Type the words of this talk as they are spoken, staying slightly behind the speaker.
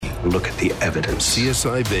Look at the evidence.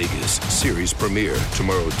 CSI Vegas series premiere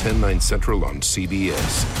tomorrow 10/9 Central on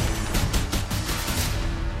CBS.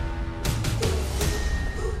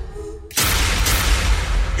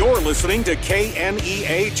 You're listening to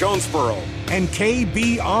KNEA Jonesboro and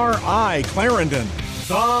KBRI Clarendon.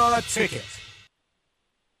 The Ticket.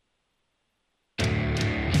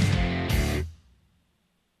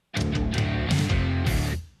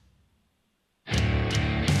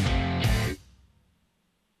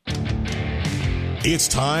 It's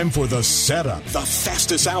time for The Setup, the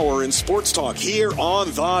fastest hour in sports talk here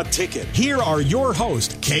on The Ticket. Here are your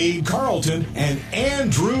hosts, Cade, Carlton, and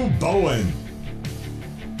Andrew Bowen.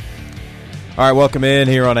 All right, welcome in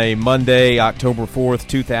here on a Monday, October 4th,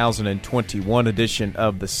 2021 edition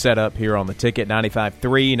of The Setup here on The Ticket,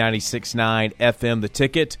 95.3, 96.9 FM The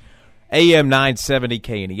Ticket, AM 970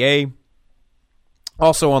 KNEA.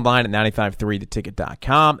 Also online at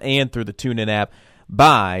 953theticket.com and through the TuneIn app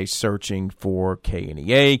by searching for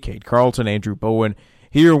KNEA. Cade Carlton, Andrew Bowen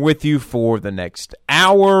here with you for the next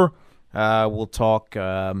hour. We'll talk.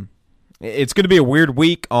 It's going to be a weird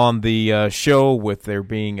week on the show with there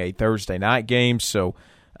being a Thursday night game. So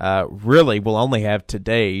really we'll only have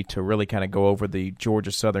today to really kind of go over the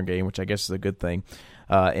Georgia Southern game, which I guess is a good thing,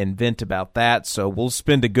 and vent about that. So we'll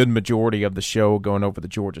spend a good majority of the show going over the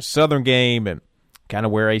Georgia Southern game and kind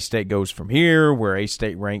of where A-State goes from here, where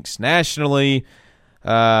A-State ranks nationally,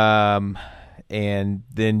 and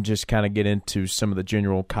then just kind of get into some of the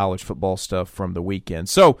general college football stuff from the weekend.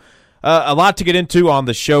 So a lot to get into on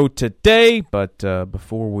the show today, but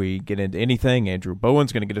before we get into anything, Andrew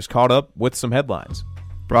Bowen's going to get us caught up with some headlines.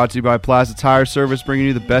 Brought to you by Plaza Tire Service, bringing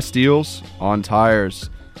you the best deals on tires.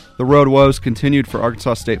 The road woes continued for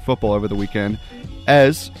Arkansas State football over the weekend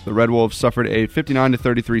as the Red Wolves suffered a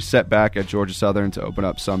 59-33 setback at Georgia Southern to open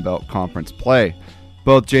up Sun Belt Conference play.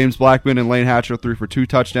 Both James Blackman and Lane Hatcher threw for 2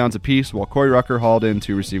 touchdowns apiece, while Corey Rucker hauled in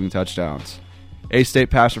 2 receiving touchdowns. A-State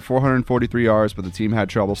passed for 443 yards, but the team had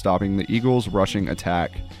trouble stopping the Eagles' rushing attack.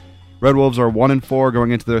 Red Wolves are 1-4 going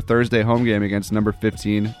into their Thursday home game against number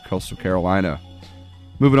 15, Coastal Carolina.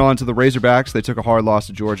 Moving on to the Razorbacks, they took a hard loss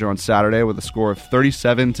to Georgia on Saturday with a score of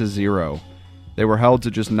 37-0. They were held to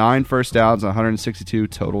just 9 first downs and 162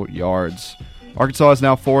 total yards. Arkansas is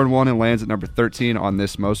now 4-1 and lands at number 13 on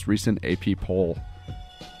this most recent AP poll.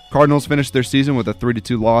 Cardinals finished their season with a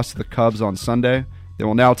 3-2 loss to the Cubs on Sunday. They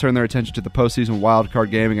will now turn their attention to the postseason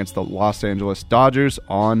wildcard game against the Los Angeles Dodgers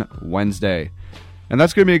on Wednesday. And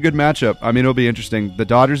that's going to be a good matchup. I mean, it'll be interesting. The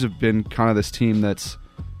Dodgers have been kind of this team that's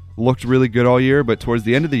looked really good all year, but towards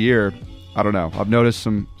the end of the year, I don't know. I've noticed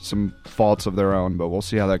some faults of their own, but we'll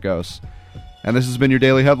see how that goes. And this has been your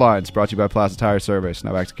Daily Headlines, brought to you by Plaza Tire Service.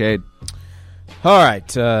 Now back to Cade. All right.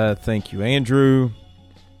 Thank you, Andrew.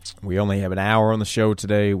 We only have an hour on the show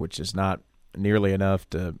today, which is not nearly enough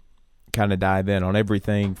to kind of dive in on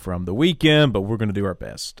everything from the weekend, but we're going to do our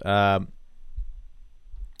best. All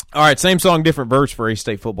right, same song, different verse for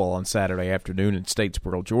A-State football on Saturday afternoon in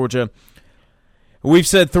Statesboro, Georgia. We've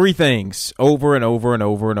said 3 things over and over and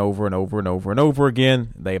over and over and over and over and over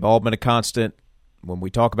again. They've all been a constant when we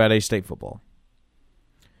talk about A-State football.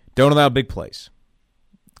 Don't allow big plays.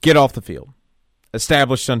 Get off the field.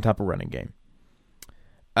 Establish some type of running game.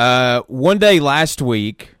 One day last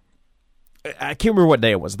week, I can't remember what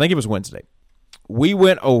day it was. I think it was Wednesday. We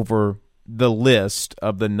went over the list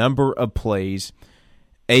of the number of plays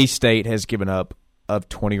A-State has given up of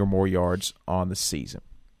 20 or more yards on the season.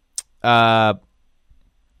 At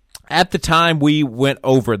the time we went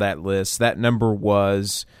over that list, that number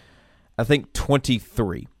was, I think,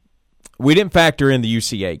 23. We didn't factor in the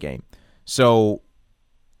UCA game. So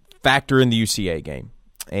factor in the UCA game.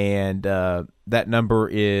 And that number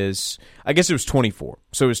is, I guess it was 24.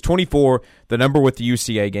 So it was 24. The number with the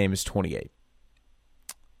UCA game is 28.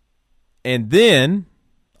 And then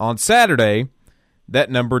on Saturday, that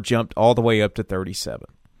number jumped all the way up to 37.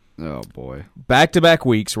 Oh, boy. Back-to-back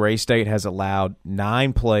weeks where A-State has allowed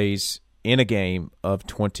 9 plays in a game of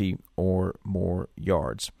 20 or more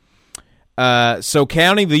yards. So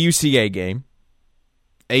counting the UCA game,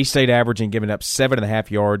 A-State averaging giving up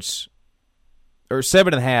 7.5 yards, or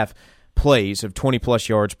 7.5 plays of 20-plus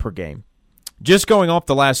yards per game. Just going off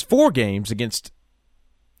the last 4 games against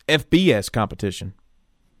FBS competition,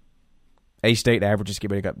 A-State averages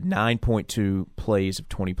giving up 9.2 plays of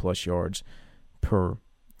 20-plus yards per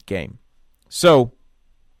game. So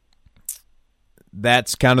that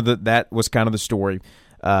was kind of the story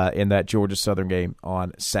in that Georgia Southern game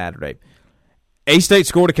on Saturday. A-State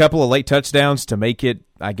scored a couple of late touchdowns to make it,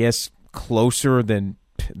 I guess, closer than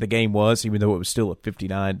the game was, even though it was still a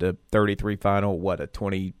 59-33 final, a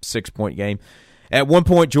 26-point game. At one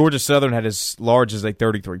point, Georgia Southern had as large as a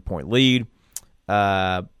 33-point lead.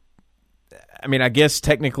 I guess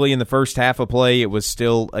technically in the first half of play, it was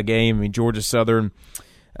still a game. I mean, Georgia Southern,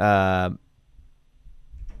 it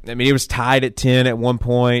was tied at 10 at one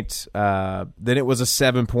point. Then it was a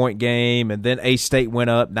 7-point game, and then A-State went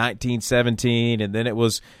up 19-17, and then it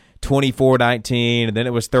was 24-19, and then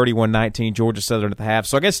it was 31-19 Georgia Southern at the half.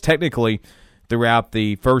 So I guess technically throughout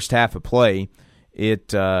the first half of play,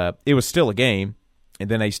 it was still a game, and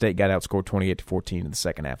then A-State got outscored 28-14 in the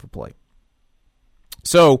second half of play.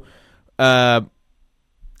 So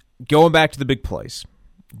going back to the big plays,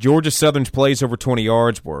 Georgia Southern's plays over 20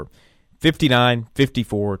 yards were 59,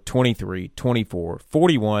 54, 23, 24,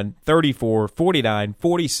 41, 34, 49,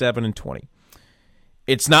 47, and 20.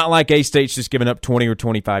 It's not like A-State's just giving up 20 or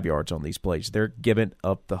 25 yards on these plays. They're giving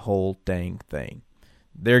up the whole dang thing.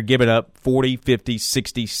 They're giving up 40, 50,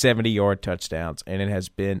 60, 70-yard touchdowns, and it has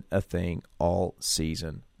been a thing all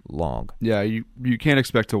season long. Yeah, you can't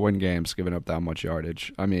expect to win games giving up that much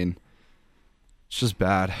yardage. I mean, it's just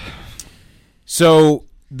bad. So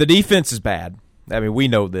the defense is bad. I mean, we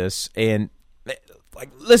know this. And,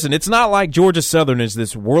 listen, it's not like Georgia Southern is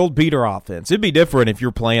this world-beater offense. It'd be different if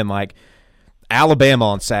you're playing like Alabama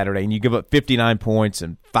on Saturday and you give up 59 points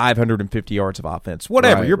and 550 yards of offense.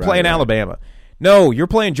 Whatever. You're playing Alabama. No, you're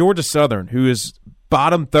playing Georgia Southern, who is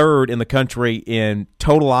bottom third in the country in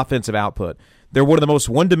total offensive output. They're one of the most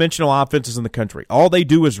one-dimensional offenses in the country. All they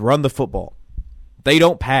do is run the football. They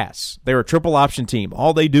don't pass. They're a triple-option team.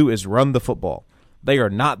 All they do is run the football. They are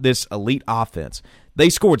not this elite offense. They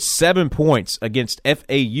scored 7 points against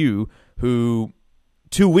FAU, who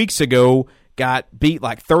 2 weeks ago got beat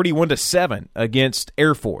like 31-7 against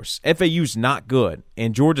Air Force. FAU's not good,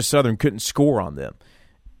 and Georgia Southern couldn't score on them.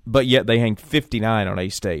 But yet they hang 59 on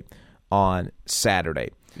A-State on Saturday.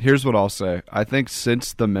 Here's what I'll say. I think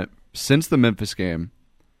since the Memphis game,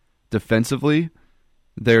 defensively,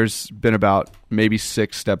 there's been about maybe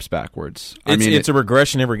 6 steps backwards. It's a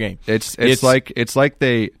regression every game. It's like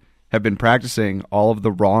they have been practicing all of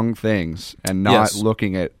the wrong things and not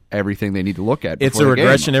looking at everything they need to look at. It's a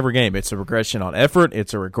regression every game. It's a regression on effort.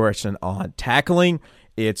 It's a regression on tackling.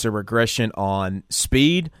 It's a regression on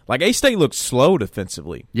speed. Like A-State looks slow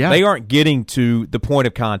defensively. Yeah. They aren't getting to the point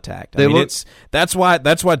of contact. That's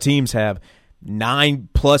why teams have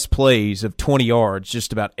 9+ plays of 20 yards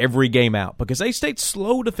just about every game out, because A-State's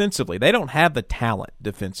slow defensively. They don't have the talent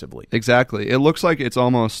defensively. Exactly. It looks like it's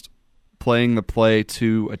almost playing the play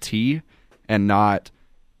to a T and not,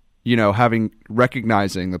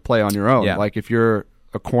 recognizing the play on your own. Yeah. Like if you're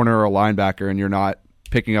a corner or a linebacker and you're not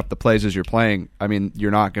picking up the plays as you're playing,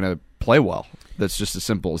 you're not going to play well. That's just as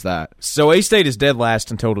simple as that. So A-State is dead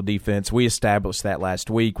last in total defense. We established that last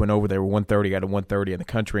week. Went over, they were 130 out of 130 in the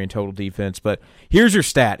country in total defense. But here's your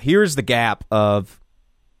stat. Here's the gap of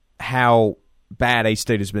how bad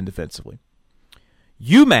A-State has been defensively.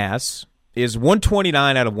 UMass is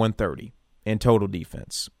 129 out of 130 in total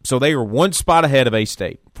defense. So they are one spot ahead of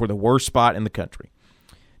A-State for the worst spot in the country.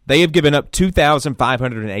 They have given up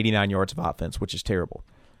 2,589 yards of offense, which is terrible.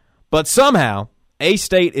 But somehow,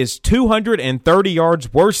 A-State is 230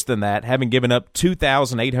 yards worse than that, having given up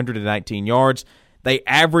 2,819 yards. They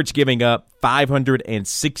average giving up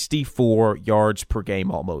 564 yards per game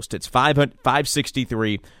almost. It's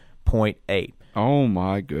 563.8. Oh,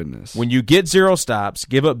 my goodness. When you get 0 stops,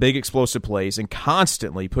 give up big explosive plays, and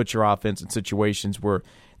constantly put your offense in situations where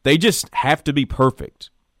they just have to be perfect,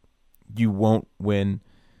 you won't win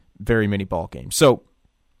very many ball games. So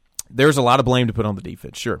there's a lot of blame to put on the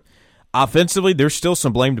defense, sure. Offensively, there's still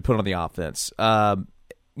some blame to put on the offense. I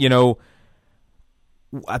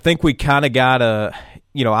think we kind of got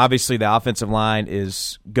obviously the offensive line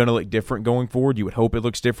is going to look different going forward. You would hope it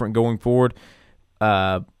looks different going forward.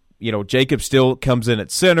 Jacob still comes in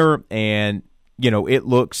at center, and, it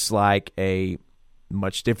looks like a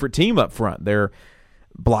much different team up front. They're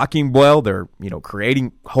blocking well. They're,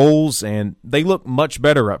 creating holes, and they look much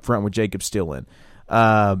better up front with Jacob still in.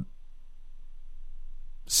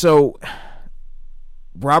 So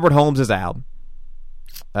Robert Holmes is out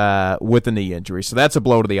with a knee injury, so that's a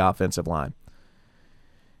blow to the offensive line.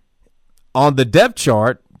 On the depth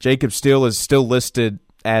chart, Jacob Steele is still listed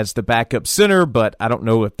as the backup center, but I don't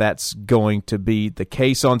know if that's going to be the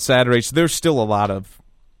case on Saturday. So there's still a lot of,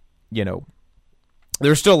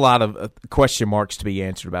 question marks to be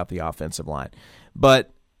answered about the offensive line.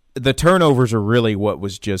 But the turnovers are really what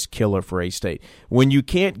was just killer for A-State. When you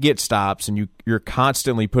can't get stops and you're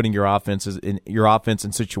constantly putting your offense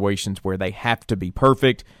in situations where they have to be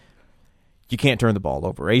perfect, you can't turn the ball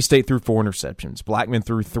over. A-State threw 4 interceptions. Blackman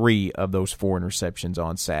threw 3 of those 4 interceptions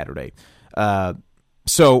on Saturday.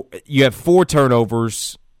 So you have 4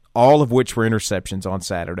 turnovers, all of which were interceptions on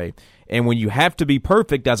Saturday. And when you have to be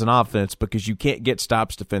perfect as an offense because you can't get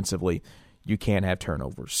stops defensively, you can't have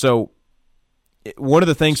turnovers. So one of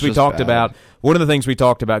the things we talked about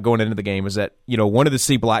going into the game is that, wanted to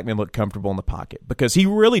see Blackman look comfortable in the pocket because he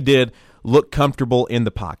really did look comfortable in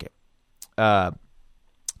the pocket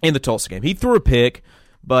in the Tulsa game. He threw a pick,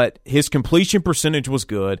 but his completion percentage was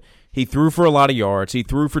good. He threw for a lot of yards. He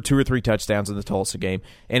threw for 2 or 3 touchdowns in the Tulsa game,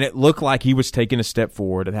 and it looked like he was taking a step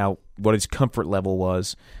forward and what his comfort level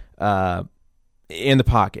was in the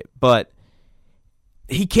pocket. But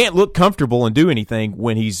he can't look comfortable and do anything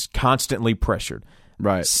when he's constantly pressured.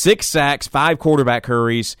 Right. 6 sacks, 5 quarterback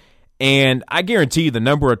hurries, and I guarantee you the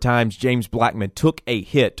number of times James Blackman took a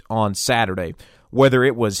hit on Saturday, whether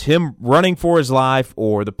it was him running for his life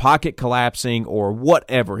or the pocket collapsing or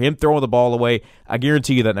whatever, him throwing the ball away, I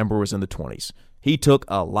guarantee you that number was in the 20s. He took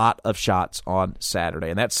a lot of shots on Saturday,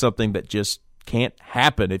 and that's something that just can't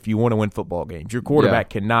happen if you want to win football games. Your quarterback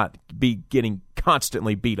cannot be getting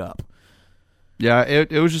constantly beat up. Yeah,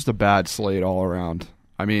 it was just a bad slate all around.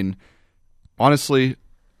 I mean, honestly,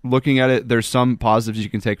 looking at it, there's some positives you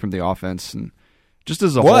can take from the offense, and just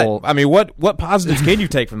as a whole. I mean, what positives can you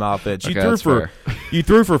take from the offense? Okay, you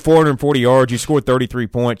threw for 440 yards, you scored 33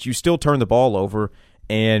 points, you still turned the ball over,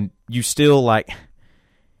 and you still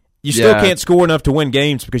can't score enough to win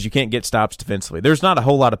games because you can't get stops defensively. There's not a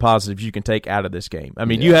whole lot of positives you can take out of this game. I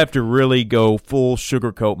mean, you have to really go full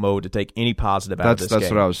sugarcoat mode to take any positive out of this game.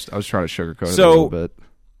 That's what I was trying to sugarcoat it a little bit.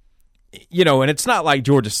 And it's not like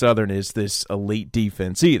Georgia Southern is this elite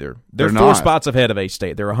defense either. They're 4 not. spots ahead of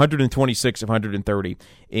A-State. They're 126 of 130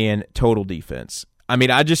 in total defense. I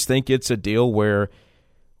mean, I just think it's a deal where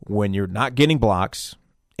when you're not getting blocks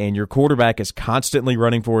and your quarterback is constantly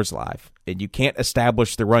running for his life and you can't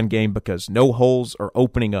establish the run game because no holes are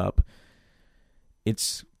opening up,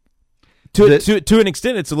 it's to an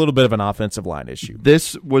extent it's a little bit of an offensive line issue.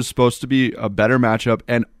 This was supposed to be a better matchup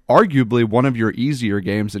and arguably one of your easier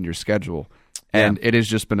games in your schedule, and it has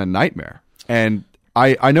just been a nightmare. And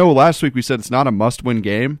I know last week we said it's not a must-win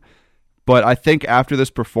game, but I think after this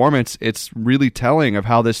performance, it's really telling of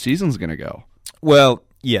how this season's going to go. Well,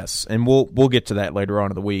 yes, and we'll get to that later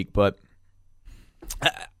on in the week, but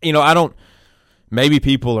I don't. Maybe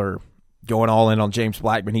people are going all in on James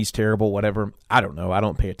Blackman. He's terrible, whatever. I don't know. I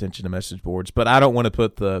don't pay attention to message boards, but I don't want to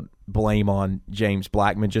put the blame on James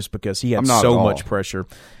Blackman just because he had so much pressure.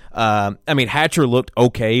 I mean, Hatcher looked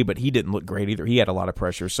okay, but he didn't look great either. He had a lot of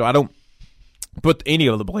pressure, so I don't put any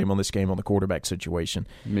of the blame on this game on the quarterback situation.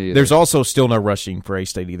 There's also still no rushing for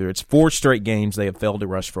A-State either. It's 4 straight games they have failed to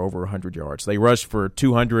rush for over 100 yards. They rushed for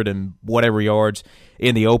 200 and whatever yards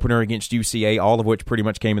in the opener against UCA, all of which pretty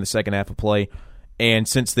much came in the second half of play. And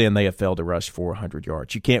since then, they have failed to rush for 100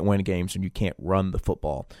 yards. You can't win games when you can't run the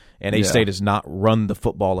football. And A-State has not run the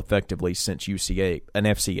football effectively since UCA, an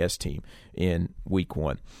FCS team, in week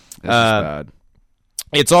 1. This is bad.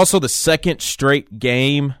 It's also the second straight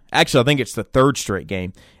game. Actually, I think it's the third straight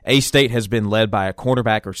game. A-State has been led by a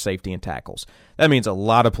cornerback or safety and tackles. That means a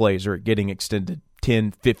lot of plays are getting extended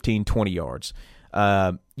 10, 15, 20 yards.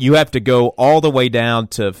 You have to go all the way down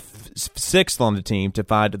to 6th on the team to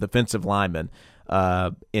find a defensive lineman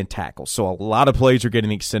in tackles. So a lot of plays are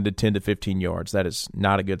getting extended 10 to 15 yards. That is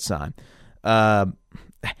not a good sign. I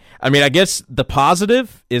mean, I guess the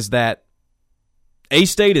positive is that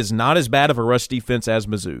A-State is not as bad of a rush defense as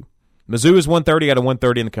Mizzou. Mizzou is 130 out of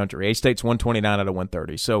 130 in the country. A-State's 129 out of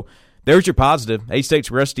 130. So there's your positive.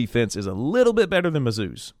 A-State's rush defense is a little bit better than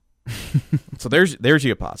Mizzou's. So there's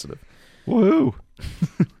your positive. Woohoo.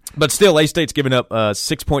 But still, A-State's given up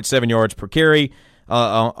 6.7 yards per carry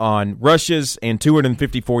on rushes and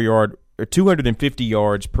 250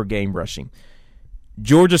 yards per game rushing.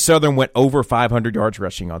 Georgia Southern went over 500 yards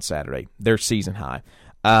rushing on Saturday, their season high.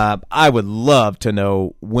 I would love to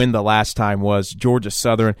know when the last time was Georgia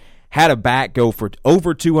Southern had a back go for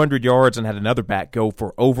over 200 yards and had another back go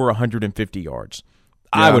for over 150 yards.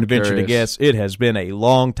 Yeah, I would venture to guess it has been a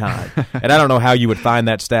long time. And I don't know how you would find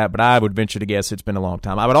that stat, but I would venture to guess it's been a long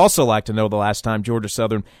time. I would also like to know the last time Georgia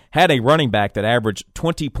Southern had a running back that averaged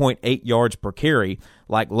 20.8 yards per carry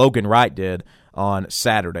like Logan Wright did on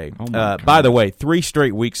Saturday. By the way, 3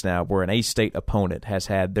 straight weeks now where an A-State opponent has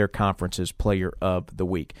had their conference's player of the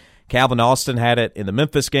week. Calvin Austin had it in the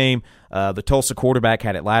Memphis game. The Tulsa quarterback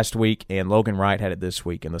had it last week, and Logan Wright had it this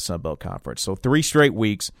week in the Sun Belt Conference. So 3 straight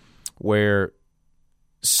weeks where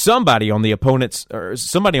somebody on the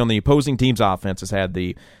opposing team's offense has had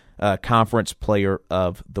the conference player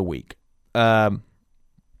of the week.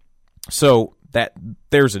 So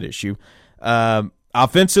there's an issue.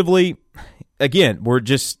 Offensively, again, we're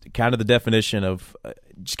just kind of the definition of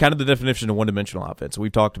one-dimensional offense.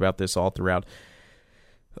 We've talked about this all throughout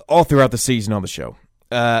the season on the show.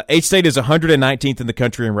 A-State is 119th in the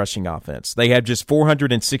country in rushing offense. They have just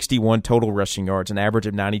 461 total rushing yards, an average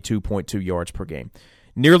of 92.2 yards per game.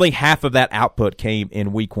 Nearly half of that output came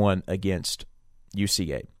in Week 1 against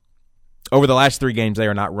UCA. Over the last 3 games, they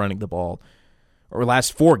are not running the ball. Or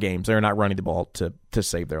last 4 games, they are not running the ball to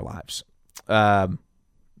save their lives. But,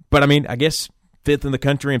 I mean, I guess 5th in the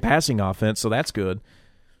country in passing offense, so that's good.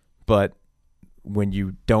 But when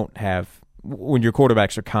your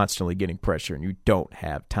quarterbacks are constantly getting pressure and you don't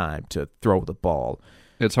have time to throw the ball,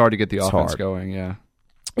 it's hard to get the offense going, yeah.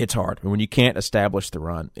 It's hard. And when you can't establish the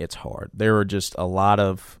run, it's hard. There are just a lot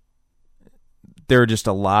of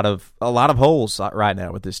holes right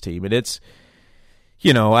now with this team. And it's,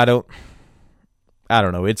 I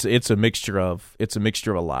don't know. It's a mixture of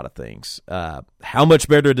a lot of things. How much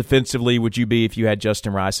better defensively would you be if you had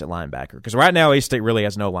Justin Rice at linebacker? Because right now A-State really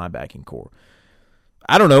has no linebacking core.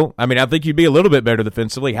 I don't know. I mean, I think you'd be a little bit better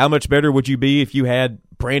defensively. How much better would you be if you had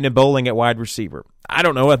Brandon Bowling at wide receiver? I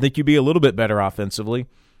don't know. I think you'd be a little bit better offensively.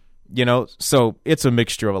 So it's a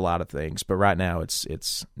mixture of a lot of things. But right now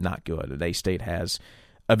it's not good. And A-State has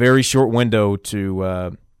a very short window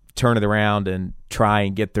to turn it around and try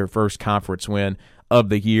and get their first conference win of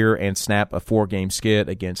the year and snap a 4-game skid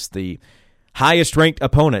against the highest-ranked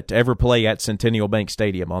opponent to ever play at Centennial Bank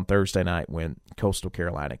Stadium on Thursday night when Coastal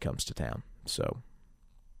Carolina comes to town. So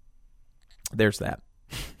there's that.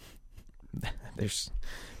 There's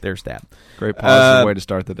that. Great positive way to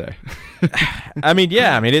start the day. I mean,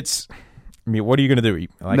 yeah. I mean, what are you going to do?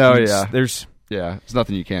 There's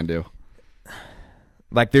nothing you can do.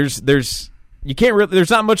 Like, there's you can't really. There's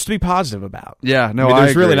not much to be positive about. Yeah, no,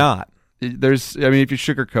 there's really not. If you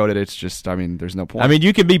sugarcoat it, it's just. I mean, there's no point. I mean,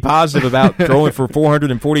 you can be positive about throwing for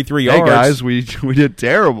 443 yards. Hey guys, we did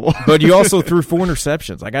terrible. But you also threw 4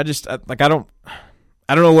 interceptions.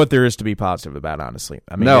 I don't know what there is to be positive about, honestly.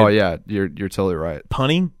 I mean, you're totally right.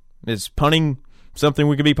 Punting? Is punting something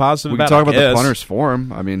we can be positive about? We can talk about the punter's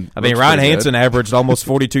form. I mean, Ryan Hansen averaged almost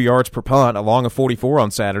 42 yards per punt along a 44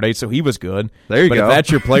 on Saturday, so he was good. There you go. But if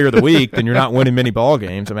that's your player of the week, then you're not winning many ball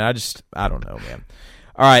games. I mean, I don't know, man.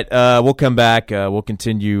 All right, we'll come back. We'll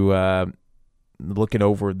continue looking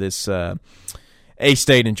over this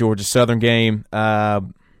A-State and Georgia Southern game.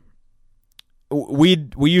 We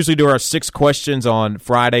usually do our 6 questions on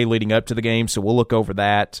Friday leading up to the game, so we'll look over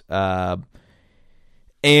that.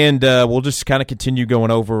 And we'll just kind of continue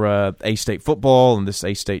going over A-State football and this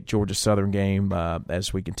A-State Georgia Southern game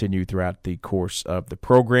as we continue throughout the course of the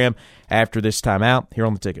program after this timeout here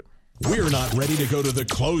on The Ticket. We're not ready to go to the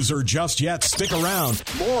closer just yet. Stick around.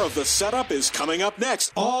 More of the setup is coming up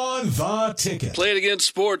next on The Ticket. Play It Again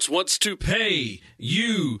Sports wants to pay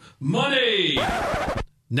you money.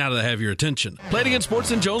 Now that I have your attention, Play It Again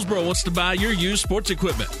Sports in Jonesboro wants to buy your used sports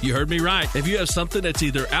equipment. You heard me right. If you have something that's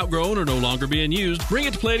either outgrown or no longer being used, bring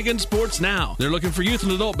it to Play It Again Sports now. They're looking for youth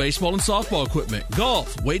and adult baseball and softball equipment,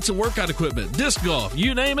 golf, weights and workout equipment, disc golf,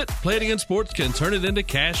 you name it, Play It Again Sports can turn it into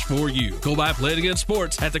cash for you. Go by Play It Again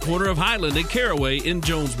Sports at the corner of Highland and Caraway in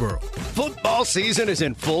Jonesboro. Football season is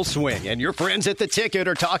in full swing, and your friends at The Ticket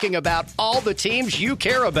are talking about all the teams you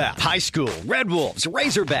care about. High school, Red Wolves,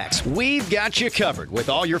 Razorbacks, we've got you covered with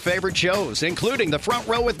all your favorite shows, including The Front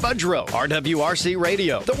Row with Budrow, RWRC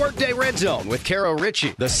Radio, The Workday Red Zone with Carol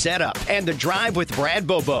Ritchie, The Setup, and The Drive with Brad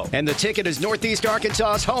Bobo. And The Ticket is Northeast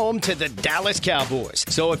Arkansas's home to the Dallas Cowboys.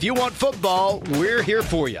 So if you want football, we're here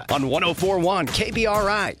for you on 104.1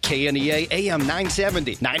 KBRI, KNEA AM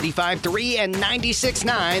 970, 95.3, and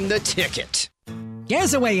 96.9 The Ticket.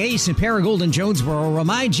 Gasaway Ace in Paragould and Jonesboro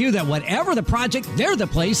reminds you that whatever the project, they're the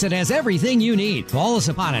place that has everything you need. Fall is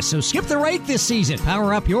upon us, so skip the rake this season.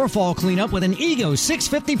 Power up your fall cleanup with an Ego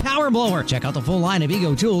 650 power blower. Check out the full line of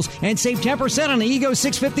Ego tools and save 10% on the Ego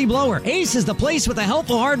 650 blower. Ace is the place with the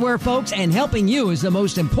helpful hardware, folks, and helping you is the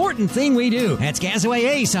most important thing we do. That's Gasaway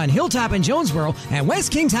Ace on Hilltop in Jonesboro and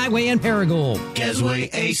West Kings Highway in Paragould. Gasaway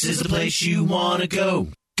Ace is the place you want to go.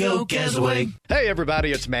 Go Gasaway. Hey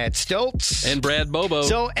everybody, it's Matt Stoltz. And Brad Bobo.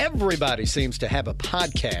 So everybody seems to have a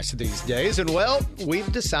podcast these days, and well, we've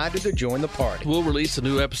decided to join the party. We'll release a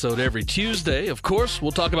new episode every Tuesday. Of course,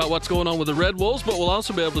 we'll talk about what's going on with the Red Wolves, but we'll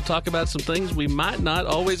also be able to talk about some things we might not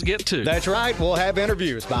always get to. That's right. We'll have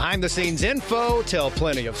interviews, behind-the-scenes info, tell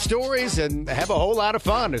plenty of stories, and have a whole lot of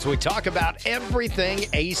fun as we talk about everything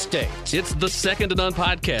A-State. It's the Second to None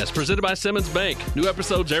podcast, presented by Simmons Bank. New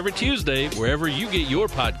episodes every Tuesday, wherever you get your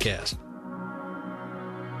podcast.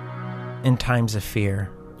 In times of fear,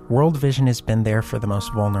 World Vision has been there for the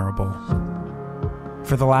most vulnerable.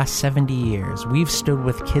 For the last 70 years, we've stood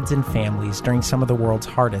with kids and families during some of the world's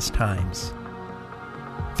hardest times.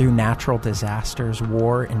 Through natural disasters,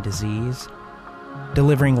 war, and disease,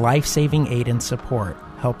 delivering life-saving aid and support,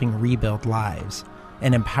 helping rebuild lives,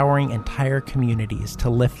 and empowering entire communities to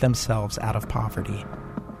lift themselves out of poverty.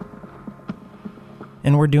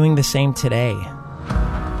 And we're doing the same today.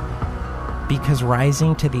 Because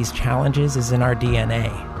rising to these challenges is in our DNA.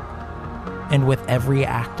 And with every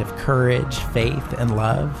act of courage, faith, and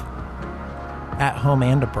love, at home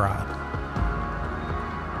and abroad,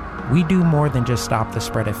 we do more than just stop the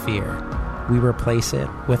spread of fear. We replace it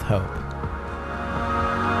with hope.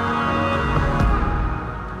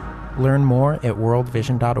 Learn more at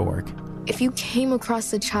worldvision.org. If you came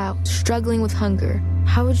across a child struggling with hunger,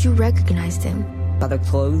 how would you recognize them? By their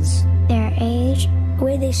clothes, their age, the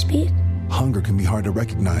way they speak. Hunger can be hard to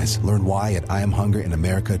recognize. Learn why at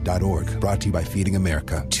IamHungerInAmerica.org. Brought to you by Feeding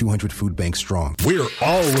America, 200 food banks strong. We're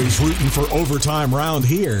always rooting for overtime round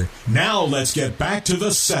here. Now let's get back to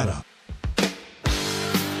the setup.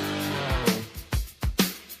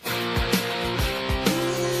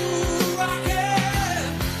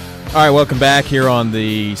 All right, welcome back here on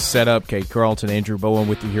the setup. Cade, Carlton, Andrew Bowen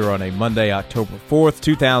with you here on a Monday, October 4th,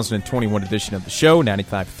 2021 edition of the show,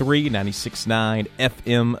 95.3, 96.9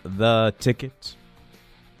 FM The Ticket,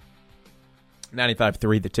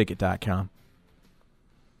 95.3theticket.com.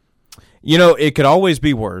 You know, it could always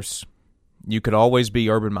be worse. You could always be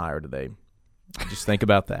Urban Meyer today. Just think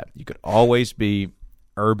about that. You could always be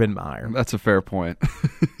Urban Meyer. That's a fair point.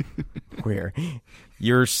 Where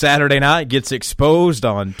your Saturday night gets exposed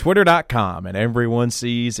on Twitter.com, and everyone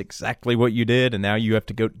sees exactly what you did, and now you have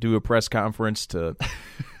to go do a press conference to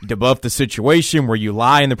debuff the situation where you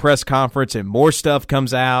lie in the press conference and more stuff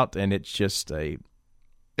comes out, and it's just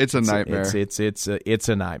it's a nightmare. It's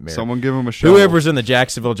a nightmare. Someone give them a show. Whoever's in the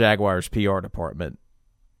Jacksonville Jaguars PR department,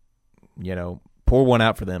 you know, pour one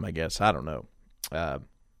out for them, I guess. I don't know.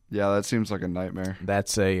 Yeah, that seems like a nightmare.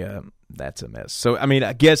 That's a mess. So, I mean,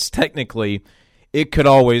 I guess technically it could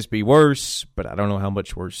always be worse, but I don't know how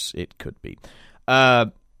much worse it could be.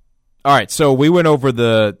 All right, so we went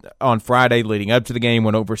over on Friday leading up to the game,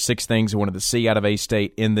 went over 6 things we wanted to see out of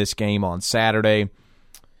A-State in this game on Saturday.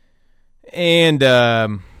 And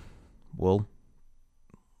we'll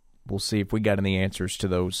see if we got any answers to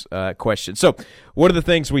those questions. So one of the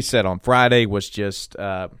things we said on Friday was just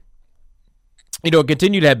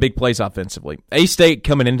continue to have big plays offensively. A-State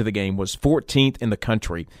coming into the game was 14th in the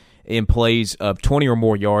country in plays of 20 or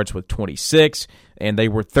more yards with 26, and they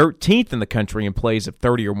were 13th in the country in plays of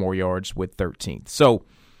 30 or more yards with 13th. So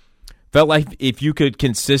felt like if you could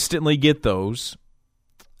consistently get those,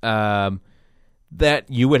 that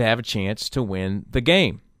you would have a chance to win the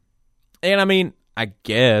game. And, I mean, I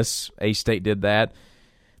guess A-State did that.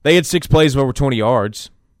 They had 6 plays of over 20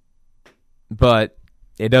 yards, but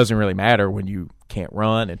it doesn't really matter when you can't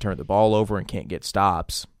run and turn the ball over and can't get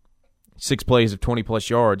stops. 6 plays of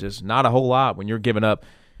 20-plus yards is not a whole lot when you're giving up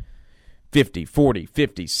 50, 40,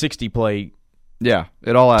 50, 60 play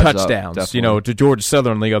it all adds touchdowns, up, to Georgia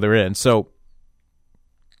Southern on the other end. So,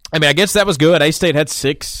 I mean, I guess that was good. A-State had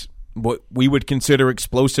 6 what we would consider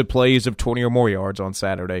explosive plays of 20 or more yards on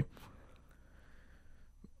Saturday.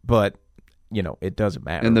 But, it doesn't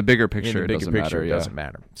matter. In the bigger picture, it doesn't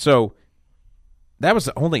matter. So, that was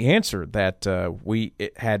the only answer that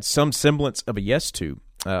it had some semblance of a yes to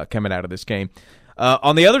coming out of this game.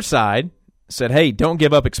 On the other side, said, hey, don't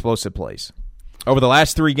give up explosive plays. Over the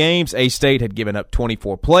last 3 games, A-State had given up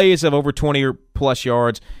 24 plays of over 20 or plus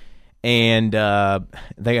yards, and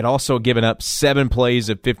they had also given up 7 plays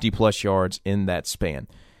of 50-plus yards in that span.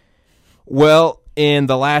 Well, in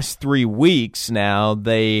the last 3 weeks now,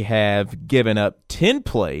 they have given up 10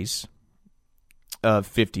 plays of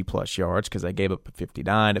 50-plus yards because they gave up a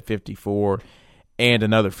 59, a 54, and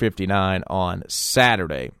another 59 on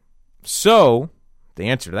Saturday. So the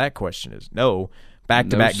answer to that question is no.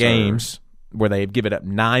 Back-to-back games where they have given up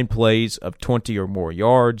 9 plays of 20 or more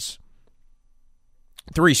yards.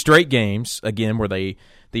 3 straight games, again, where the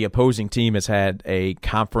opposing team has had a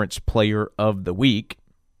conference player of the week.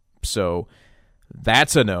 So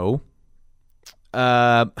that's a no.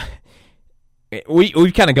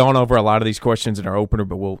 We've kind of gone over a lot of these questions in our opener,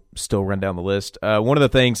 but we'll still run down the list. One of the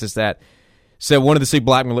things is that wanted to see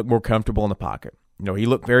Blackman look more comfortable in the pocket. He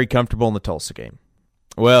looked very comfortable in the Tulsa game.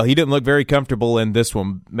 Well, he didn't look very comfortable in this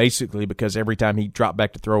one, basically because every time he dropped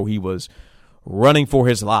back to throw, he was running for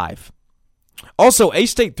his life. Also,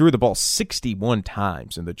 A-State threw the ball 61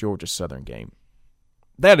 times in the Georgia Southern game.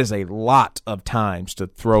 That is a lot of times to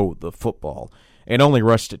throw the football, and only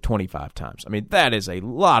rushed it 25 times. I mean, that is a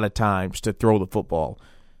lot of times to throw the football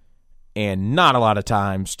and not a lot of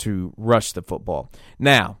times to rush the football.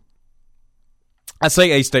 Now, I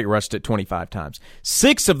say A-State rushed it 25 times.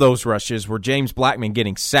 6 of those rushes were James Blackman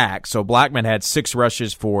getting sacked, so Blackman had 6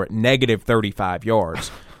 rushes for negative 35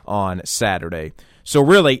 yards on Saturday. So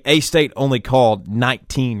really, A-State only called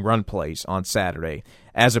 19 run plays on Saturday,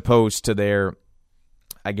 as opposed to their,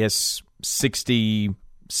 I guess,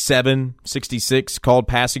 67, 66 called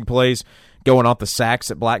passing plays going off the sacks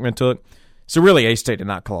that Blackman took. So really, A-State did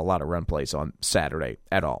not call a lot of run plays on Saturday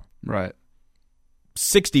at all. Right.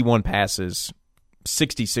 61 passes,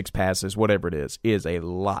 66 passes, whatever it is a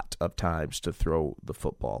lot of times to throw the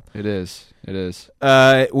football. It is.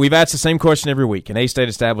 We've asked the same question every week. Can A-State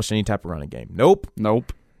establish any type of running game? Nope.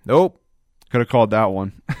 Could have called that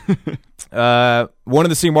one. Wanted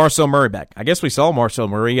to see Marcel Murray back. I guess we saw Marcel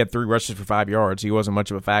Murray. He had 3 rushes for 5 yards. He wasn't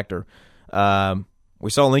much of a factor. We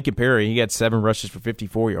saw Lincoln Perry. He had 7 rushes for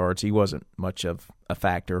 54 yards. He wasn't much of a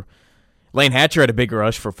factor. Lane Hatcher had a big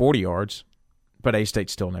rush for 40 yards, but A-State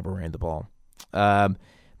still never ran the ball.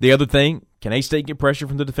 The other thing, can A-State get pressure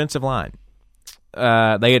from the defensive line?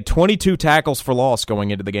 They had 22 tackles for loss going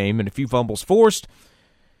into the game and a few fumbles forced.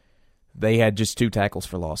 They had just 2 tackles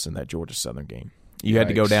for loss in that Georgia Southern game. You had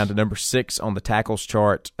to go down to number 6 on the tackles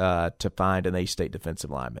chart to find an A-State defensive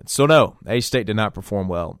lineman. So, no, A-State did not perform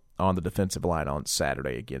well on the defensive line on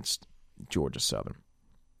Saturday against Georgia Southern.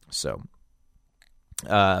 So,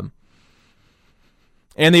 and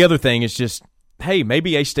the other thing is just, hey,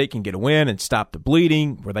 maybe A-State can get a win and stop the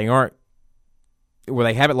bleeding where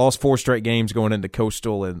they haven't lost 4 straight games going into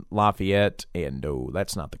Coastal and Lafayette, and no,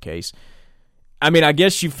 that's not the case. I mean, I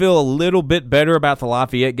guess you feel a little bit better about the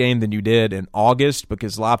Lafayette game than you did in August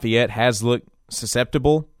because Lafayette has looked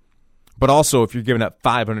susceptible. But also, if you're giving up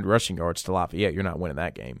 500 rushing yards to Lafayette, you're not winning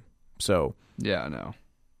that game. So, yeah, I know.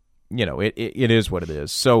 You know, it is what it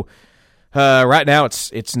is. So, right now,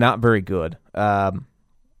 it's not very good. I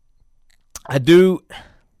do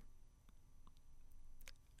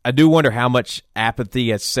wonder how much apathy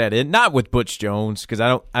has set in, not with Butch Jones, because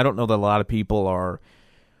I don't know that a lot of people are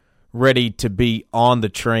ready to be on the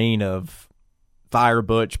train of fire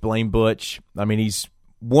Butch, blame Butch. I mean, he's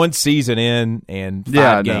 1 season in and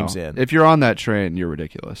 5 games in. If you're on that train, you're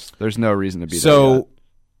ridiculous. There's no reason to be so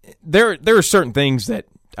there are certain things that,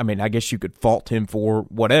 I mean, I guess you could fault him for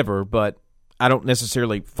whatever, but I don't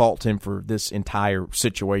necessarily fault him for this entire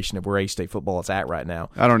situation of where A-State football is at right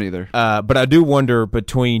now. I don't either. But I do wonder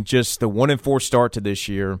between just the 1-4 start to this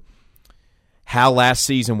year, how last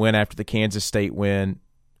season went after the Kansas State win,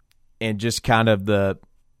 and just kind of the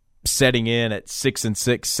setting in at 6-6,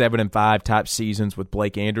 7-5 type seasons with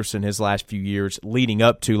Blake Anderson his last few years leading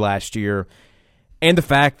up to last year, and the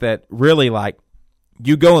fact that really, like,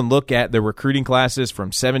 you go and look at the recruiting classes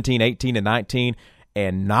from 17, 18, and 19,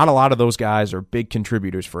 and not a lot of those guys are big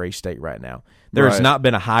contributors for A-State right now. There has not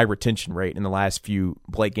been a high retention rate in the last few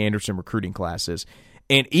Blake Anderson recruiting classes.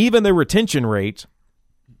 And even the retention rate,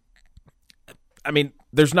 I mean,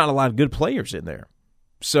 there's not a lot of good players in there.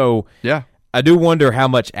 So yeah, I do wonder how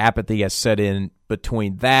much apathy has set in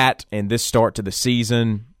between that and this start to the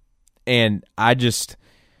season. And I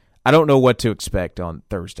don't know what to expect on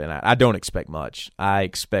Thursday night. I don't expect much. I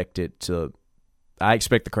expect the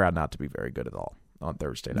crowd not to be very good at all on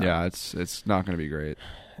Thursday night. Yeah, it's not going to be great.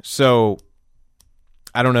 So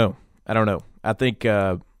I don't know. I think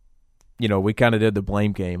we kind of did the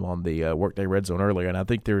blame game on the Workday Red Zone earlier, and I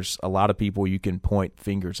think there's a lot of people you can point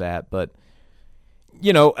fingers at, but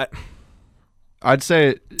I'd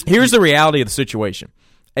say here's the reality of the situation.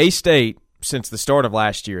 A-State, since the start of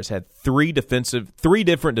last year, has had 3 different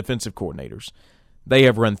defensive coordinators. They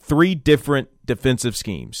have run 3 different defensive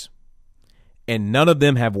schemes, and none of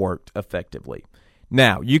them have worked effectively.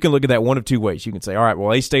 Now, you can look at that one of 2 ways. You can say, all right,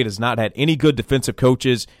 well, A-State has not had any good defensive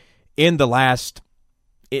coaches in the last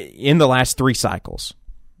 3 cycles.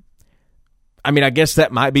 I mean, I guess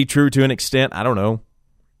that might be true to an extent. I don't know.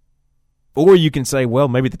 Or you can say, well,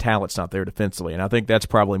 maybe the talent's not there defensively, and I think that's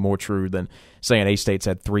probably more true than saying A-State's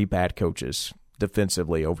had 3 bad coaches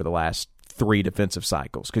defensively over the last 3 defensive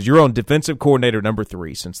cycles, because you're on defensive coordinator number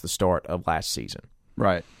 3 since the start of last season.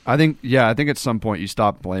 Right. I think at some point you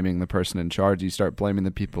stop blaming the person in charge. You start blaming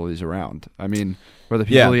the people he's around. I mean, or the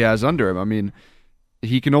people he has under him. I mean,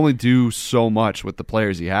 he can only do so much with the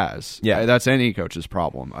players he has. Yeah. That's any coach's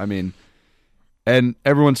problem. I mean, and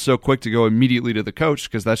everyone's so quick to go immediately to the coach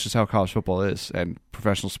because that's just how college football is, and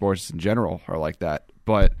professional sports in general are like that.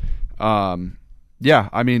 But, yeah,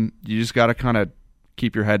 I mean, you just got to kind of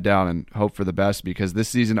keep your head down and hope for the best, because this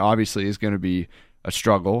season obviously is going to be a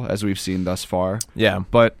struggle, as we've seen thus far. Yeah.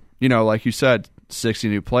 But, like you said, 60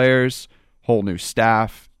 new players, whole new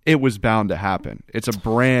staff. it was bound to happen. It's a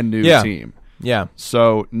brand new team. Yeah.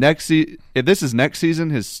 So if this is next season,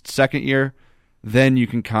 his second year, then you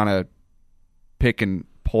can kind of pick and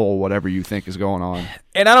pull whatever you think is going on.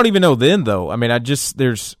 And I don't even know then, though. I mean,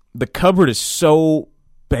 the cupboard is so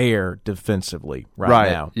bare defensively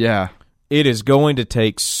right now. Yeah. It is going to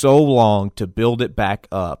take so long to build it back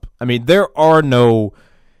up. I mean, there are no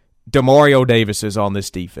Demario Davises on this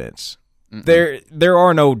defense. Mm-mm. There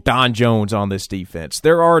are no Don Jones on this defense.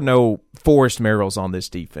 There are no Forrest Merrills on this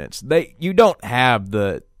defense. You don't have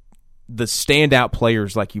the standout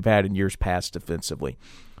players like you've had in years past defensively.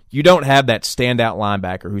 You don't have that standout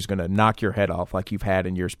linebacker who's going to knock your head off like you've had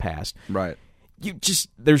in years past. Right.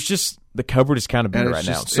 The cupboard is kind of bare right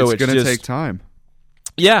now. So it's going to take time.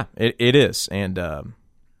 Yeah, it is. And I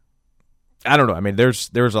don't know. I mean, there's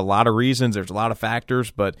a lot of reasons. There's a lot of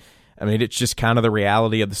factors, but I mean, it's just kind of the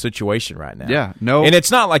reality of the situation right now. Yeah, no. And it's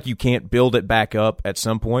not like you can't build it back up at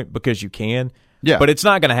some point, because you can. Yeah. But it's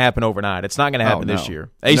not going to happen overnight. It's not going to happen this year.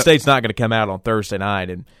 A-State's not going to come out on Thursday night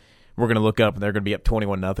and we're going to look up and they're going to be up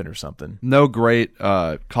 21-0 or something. No great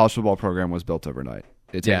college football program was built overnight.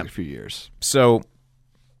 It takes a few years. So,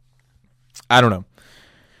 I don't know.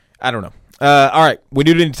 All right, we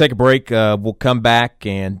do need to take a break. We'll come back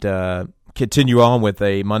and continue on with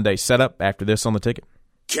a Monday setup after this on the ticket.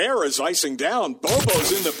 Care is icing down.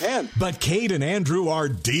 Bobo's in the pen. But Cade and Andrew are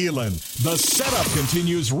dealing. The setup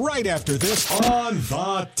continues right after this on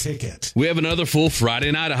The Ticket. We have another full Friday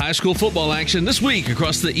night of high school football action this week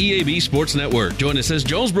across the EAB Sports Network. Join us as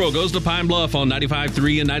Jonesboro goes to Pine Bluff on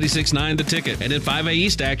 95.3 and 96.9 The Ticket. And in 5A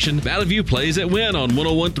East action, Valley View plays at Wynn on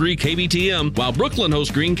 101.3 KBTM, while Brooklyn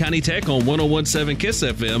hosts Greene County Tech on 101.7 KISS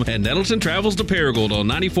FM, and Nettleton travels to Paragould on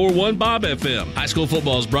 94.1 Bob FM. High school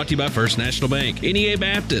football is brought to you by First National Bank, NEA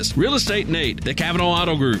Baptist, Real Estate Nate, the Cavanaugh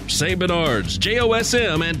Auto Group, St. Bernard's,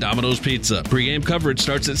 JOSM, and Domino's Pizza. Pre-game coverage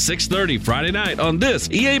starts at 6:30 Friday night on this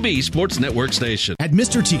EAB Sports Network station. At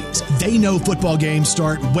Mr. T's, they know football games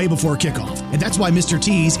start way before kickoff. And that's why Mr.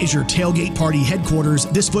 T's is your tailgate party headquarters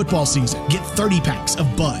this football season. Get 30 packs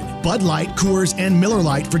of Bud Light, Coors, and Miller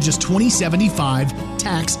Lite for just $20.75,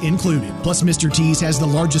 tax included. Plus, Mr. T's has the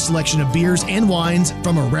largest selection of beers and wines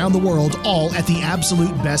from around the world, all at the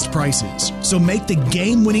absolute best prices. So make the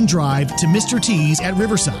game-winning drive to Mr. T's at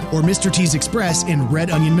Riverside or Mr. T's Express in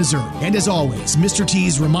Red Onion, Missouri. And as always, Mr.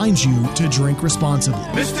 T's reminds you to drink responsibly.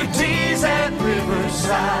 Mr. T's at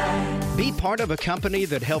Riverside. Be part of a company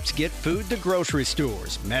that helps get food to grocery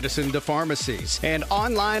stores, medicine to pharmacies, and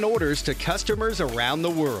online orders to customers around the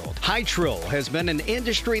world. Hytrol has been an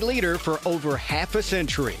industry leader for over half a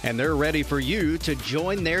century, and they're ready for you to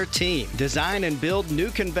join their team. Design and build new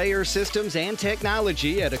conveyor systems and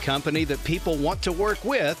technology at a company that people want to work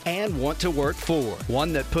with and want to work for.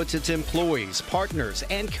 One that puts its employees, partners,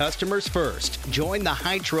 and customers first. Join the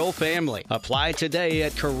Hytrol family. Apply today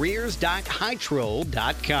at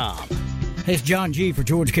careers.hytrol.com. Hey, it's John G. for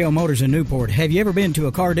George Kell Motors in Newport. Have you ever been to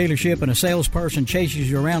a car dealership and a salesperson chases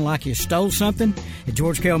you around like you stole something? At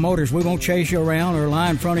George Kell Motors, we won't chase you around or lie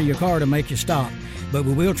in front of your car to make you stop. But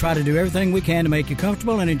we will try to do everything we can to make you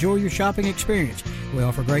comfortable and enjoy your shopping experience. We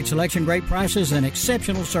offer great selection, great prices, and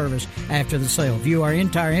exceptional service after the sale. View our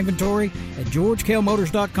entire inventory at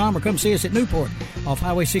GeorgeKellMotors.com or come see us at Newport off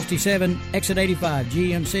Highway 67, Exit 85.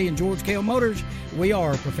 GMC and George Kell Motors, we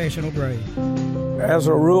are professional grade. As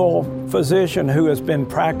a rural physician who has been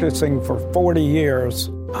practicing for 40 years,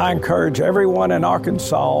 I encourage everyone in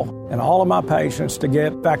Arkansas and all of my patients to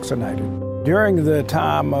get vaccinated. During the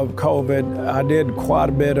time of COVID, I did quite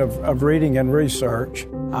a bit of reading and research.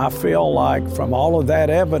 I feel like from all of that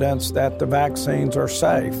evidence that the vaccines are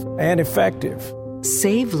safe and effective.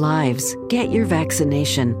 Save lives. Get your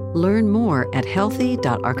vaccination. Learn more at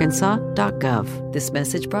healthy.arkansas.gov. This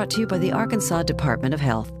message brought to you by the Arkansas Department of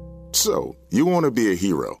Health. So, you want to be a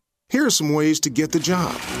hero. Here are some ways to get the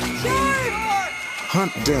job.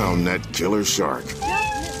 Hunt down that killer shark.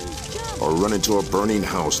 Or run into a burning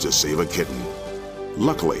house to save a kitten.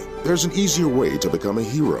 Luckily, there's an easier way to become a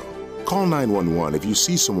hero. Call 911 if you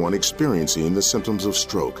see someone experiencing the symptoms of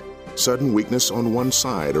stroke, sudden weakness on one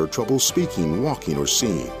side, or trouble speaking, walking, or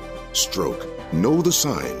seeing. Stroke. Know the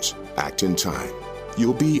signs. Act in time.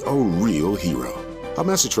 You'll be a real hero. A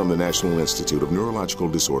message from the National Institute of Neurological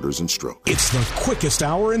Disorders and Stroke. It's the quickest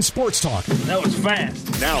hour in sports talk. That was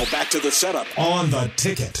fast. Now back to the setup on The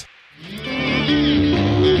Ticket.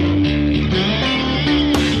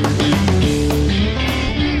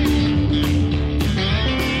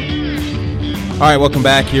 All right, welcome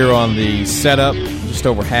back here on the setup. Just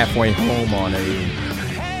over halfway home on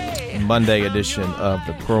a Monday edition of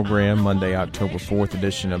the program, Monday, October 4th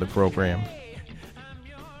edition of the program.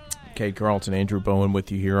 Cade, Carlton, Andrew Bowen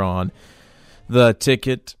with you here on The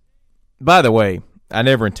Ticket. By the way, I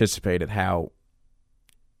never anticipated how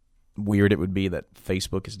weird it would be that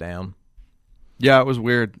Facebook is down. Yeah, it was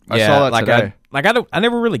weird. I saw that today. I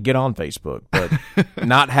never really get on Facebook, but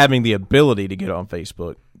not having the ability to get on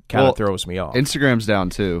Facebook kind of throws me off. Instagram's down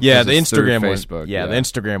too. Yeah, the Instagram one. Facebook. Yeah, the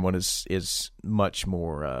Instagram one is much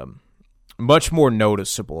more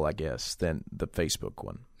noticeable, I guess, than the Facebook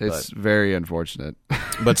one. It's very unfortunate.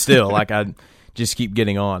 But still, I just keep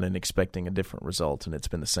getting on and expecting a different result, and it's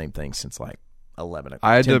been the same thing since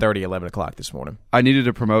 10:30, 11 o'clock this morning. I needed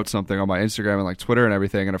to promote something on my Instagram and Twitter and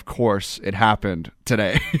everything, and of course, it happened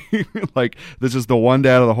today. This is the one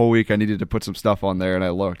day out of the whole week I needed to put some stuff on there, and I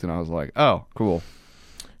looked, and I was like, oh, cool.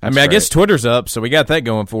 That's I guess Twitter's up, so we got that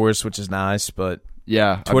going for us, which is nice, but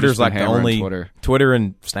yeah, Twitter's the only Twitter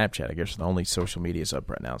and Snapchat, I guess, are the only social medias up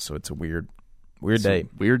right now, so it's a weird day.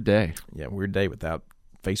 Weird day. Yeah, weird day without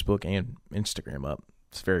Facebook and Instagram up.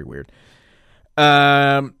 It's very weird.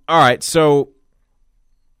 All right, so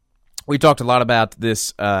we talked a lot about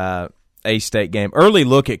this A-State game. Early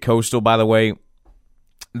look at Coastal, by the way.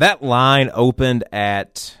 That line opened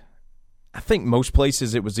at, I think most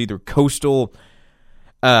places it was either Coastal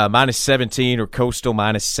minus 17 or Coastal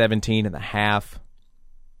minus 17.5.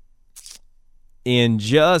 In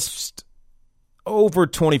just over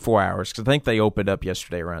 24 hours, because I think they opened up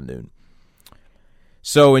yesterday around noon.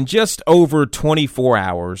 So in just over 24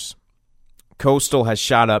 hours, Coastal has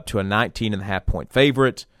shot up to a 19.5-point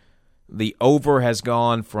favorite. The over has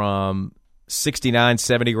gone from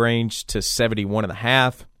 69-70 range to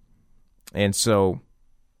 71.5. And so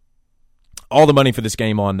all the money for this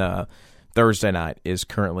game on Thursday night is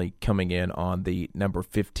currently coming in on the number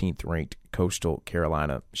 15th ranked Coastal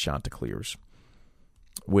Carolina Chanticleers,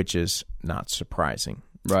 which is not surprising.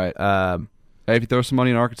 Right. Hey, if you throw some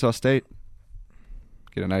money in Arkansas State,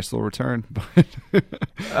 get a nice little return.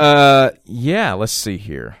 Yeah, let's see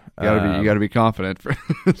here. You got to be confident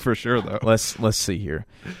for sure, though. Let's see here.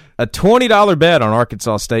 A $20 bet on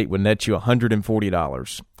Arkansas State would net you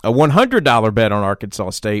 $140. A $100 bet on Arkansas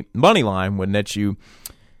State money line would net you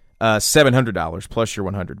 $700 plus your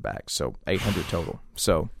 $100 back, so $800 total.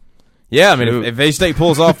 So, yeah, I mean, if A-State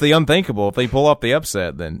pulls off the unthinkable, if they pull off the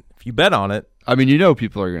upset, then if you bet on it, I mean,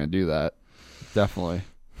 people are going to do that. Definitely.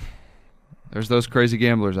 There's those crazy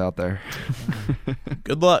gamblers out there.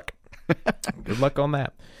 Good luck. Good luck on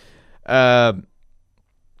that. All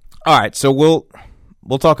right, so we'll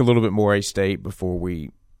talk a little bit more A-State before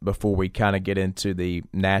we kind of get into the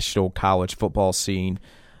national college football scene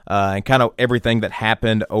and kind of everything that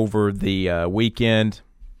happened over the weekend.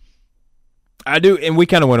 I do, and we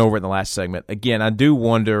kind of went over it in the last segment. Again, I do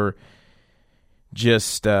wonder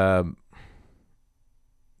just how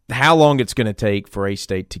long it's going to take for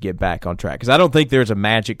A-State to get back on track, because I don't think there's a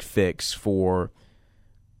magic fix for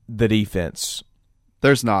the defense.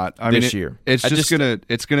 There's not. I mean, this year. It's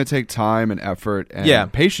gonna take time and effort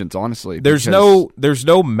and patience. Honestly, there's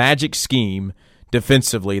no magic scheme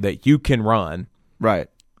defensively that you can run right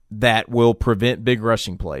that will prevent big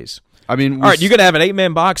rushing plays. I mean, all right, you're gonna have an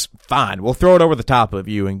 8-man box. Fine, we'll throw it over the top of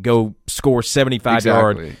you and go score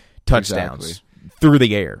 75-yard touchdowns through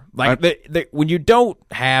the air. When you don't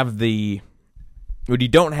have the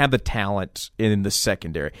talent in the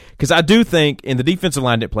secondary, because I do think, and the defensive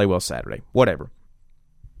line didn't play well Saturday. Whatever.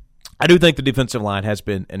 I do think the defensive line has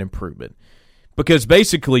been an improvement, because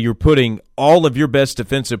basically you're putting all of your best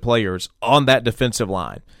defensive players on that defensive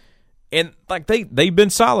line. And they've been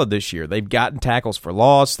solid this year. They've gotten tackles for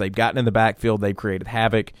loss. They've gotten in the backfield. They've created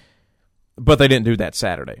havoc. But they didn't do that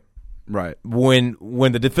Saturday. Right. When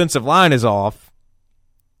the defensive line is off,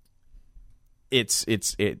 it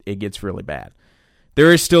gets really bad.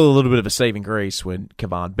 There is still a little bit of a saving grace when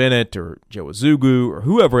Kevon Bennett or Joe Azugu or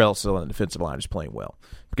whoever else on the defensive line is playing well,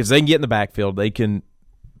 because they can get in the backfield, they can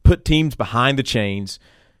put teams behind the chains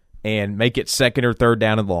and make it second or third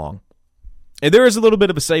down and long. And there is a little bit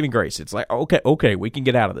of a saving grace. It's like, okay, we can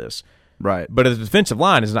get out of this. Right. But if the defensive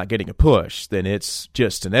line is not getting a push, then it's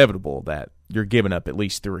just inevitable that you're giving up at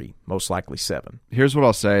least 3, most likely 7. Here's what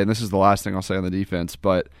I'll say, and this is the last thing I'll say on the defense,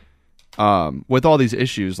 but with all these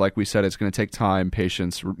issues, like we said, it's going to take time,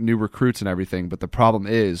 patience, new recruits and everything. But the problem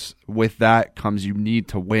is, with that comes you need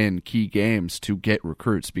to win key games to get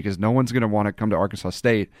recruits, because no one's going to want to come to Arkansas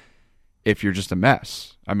State if you're just a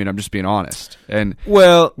mess. I mean, I'm just being honest. And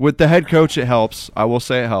with the head coach, it helps. I will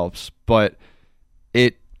say it helps, but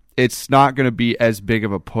it's not going to be as big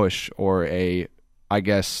of a push or a, I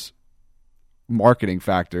guess, marketing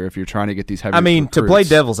factor if you're trying to get these heavy recruits. To play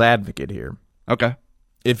devil's advocate here. Okay.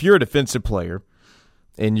 If you're a defensive player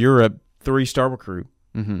and you're a 3-star recruit,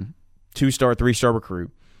 2-star, 3-star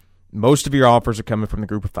recruit, Most of your offers are coming from the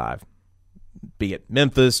group of 5, be it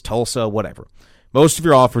Memphis, Tulsa, whatever. Most of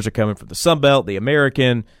your offers are coming from the Sun Belt, the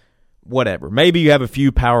American, whatever. Maybe you have a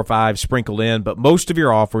few Power 5 sprinkled in, but most of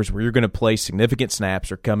your offers where you're going to play significant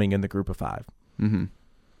snaps are coming in the group of 5. Mm-hmm.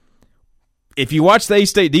 If you watch the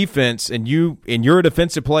A-State defense and you're a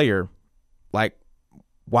defensive player, like,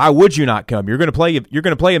 why would you not come? You're going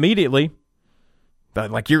to play immediately.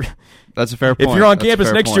 But that's a fair point. If you're on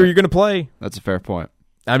campus next year, you're going to play. That's a fair point.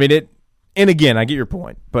 I mean, and again, I get your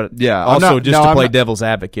point, but yeah, also to play devil's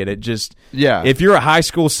advocate, if you're a high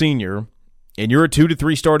school senior and you're a 2 to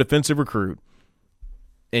 3 star defensive recruit,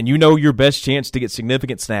 and you know your best chance to get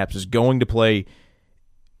significant snaps is going to play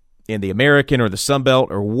in the American or the Sun Belt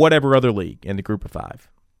or whatever other league in the group of 5,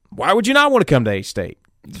 why would you not want to come to A-State?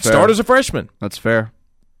 Start as a freshman. That's fair.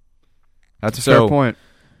 That's a fair point.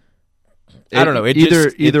 I don't know.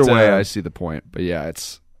 Either way, I see the point, but yeah,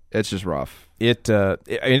 it's just rough. It's going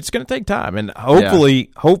to take time, and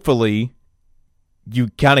hopefully, you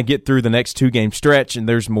kind of get through the next 2-game stretch, and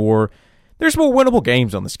there's more winnable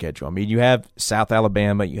games on the schedule. I mean, you have South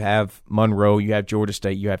Alabama, you have Monroe, you have Georgia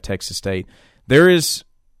State, you have Texas State. There is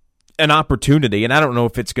an opportunity, and I don't know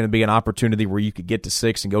if it's going to be an opportunity where you could get to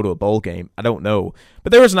 6 and go to a bowl game. I don't know,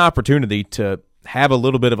 but there is an opportunity to have a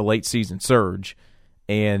little bit of a late season surge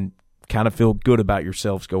and kind of feel good about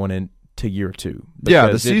yourselves going into year 2. Yeah,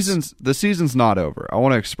 the season's not over. I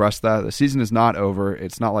want to express that. The season is not over.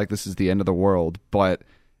 It's not like this is the end of the world, but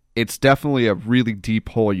it's definitely a really deep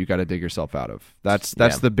hole you got to dig yourself out of. That's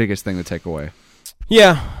the biggest thing to take away.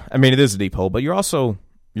 Yeah, I mean, it is a deep hole, but you're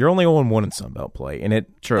only 0-1 in Sun Belt play, and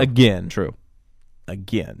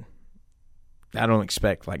Again, I don't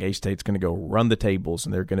expect like A-State's going to go run the tables,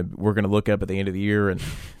 and we're going to look up at the end of the year, and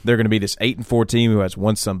they're going to be this 8-4 team who has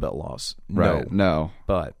 1 Sun Belt loss. No.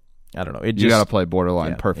 But I don't know. You got to play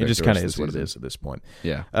borderline perfect. It just kind of is what it is at this point.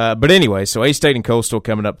 Yeah. But anyway, so A-State and Coastal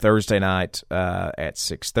coming up Thursday night at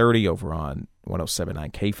 6:30 over on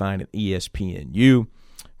 107.9 K-Fine at ESPNU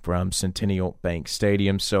from Centennial Bank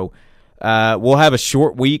Stadium. So we'll have a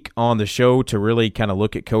short week on the show to really kind of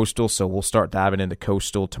look at Coastal. So we'll start diving into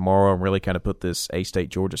Coastal tomorrow and really kind of put this A-State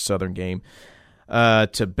Georgia Southern game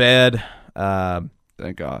to bed.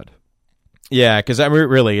 Thank God. Yeah, because I mean,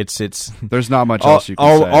 really, it's there's not much else you can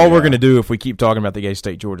say. All we're going to do if we keep talking about the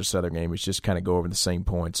A-State Georgia Southern game is just kind of go over the same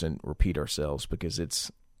points and repeat ourselves because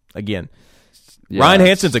it's Ryan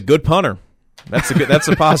Hansen's a good punter. That's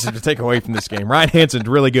a positive to take away from this game. Ryan Hansen's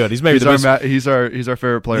really good. He's our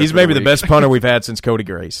favorite player. He's maybe the best punter we've had since Cody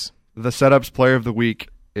Grace. The Setups Player of the Week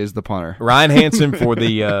is the punter. Ryan Hansen for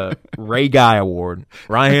the Ray Guy Award.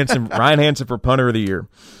 Ryan Hansen for Punter of the Year.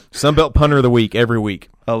 Sunbelt Punter of the Week every week.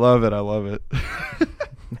 I love it.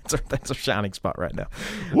 That's a shining spot right now.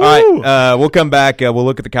 Woo! All right, we'll come back. We'll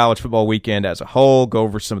look at the college football weekend as a whole, go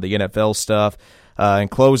over some of the NFL stuff,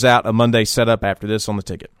 and close out a Monday setup after this on the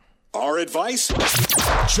ticket. Our advice?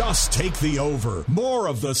 Just take the over. More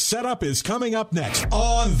of the setup is coming up next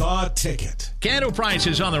on The Ticket. Cattle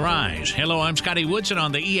prices on the rise. Hello, I'm Scotty Woodson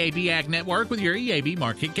on the EAB Ag Network with your EAB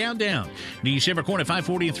Market Countdown. December corn at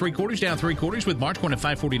 $5.40 3/4, down 3/4, with March corn at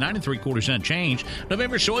 $5.49 3/4 unchanged.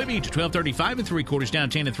 November soybeans at $12.35 3/4, down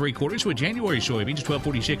 10 3/4, with January soybeans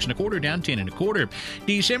 $12.46 1/4, down 10 1/4.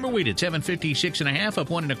 December wheat at $7.56 1/2, up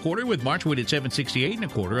 1 1/4, with March wheat at $7.68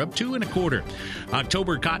 1/4, up 2 1/4.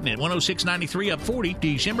 October cotton at $106.93, up 40.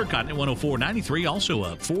 December cotton at $104.93, also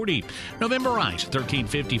up 40. November rice at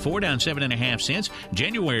 $13.54, down 7.5 cents.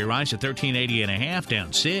 January rice at $13.80 1/2,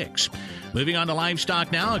 down 6. Moving on to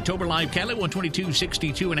livestock now. October live cattle at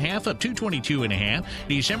 $122.62 1/2, up $2.22 1/2.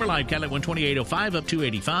 December live cattle at $128.05, up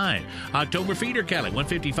 $2.85. October feeder cattle at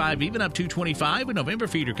 $155 even, up $2.25. And November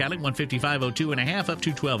feeder cattle at $155.02 1/2, up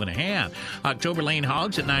 $2.12 1/2. October lane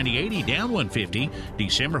hogs at $90.80, down $1.50.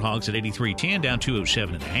 December hogs at $83.10, down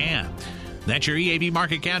 $2.07 1/2. That's your EAB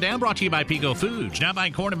Market Countdown, brought to you by Pico Foods. Now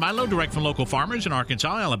buying corn and Milo direct from local farmers in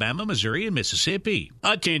Arkansas, Alabama, Missouri, and Mississippi.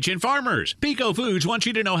 Attention farmers! Pico Foods wants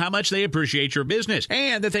you to know how much they appreciate your business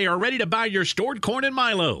and that they are ready to buy your stored corn and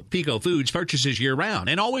Milo. Pico Foods purchases year-round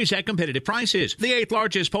and always at competitive prices. The 8th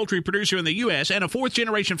largest poultry producer in the U.S. and a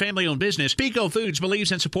 4th-generation family-owned business, Pico Foods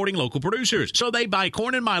believes in supporting local producers. So they buy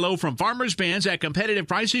corn and Milo from farmers' bins at competitive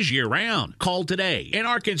prices year-round. Call today. In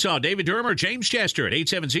Arkansas, David Durham or James Chester at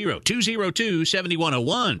 870-202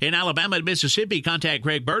 602-7101. In Alabama and Mississippi, contact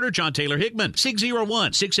Greg Bird or John Taylor Hickman,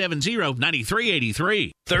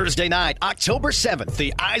 601-670-9383. Thursday night, October 7th,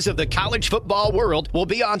 the eyes of the college football world will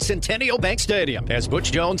be on Centennial Bank Stadium as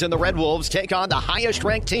Butch Jones and the Red Wolves take on the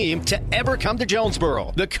highest-ranked team to ever come to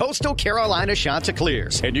Jonesboro, the Coastal Carolina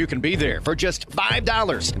Chanticleers. And you can be there for just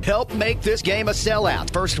 $5. Help make this game a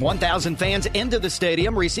sellout. First 1,000 fans into the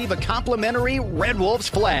stadium receive a complimentary Red Wolves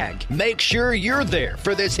flag. Make sure you're there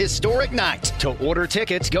for this historic night. To order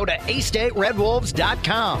tickets, go to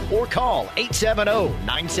astateredwolves.com or call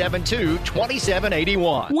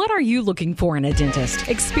 870-972-2781. What are you looking for in a dentist?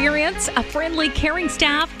 Experience, a friendly, caring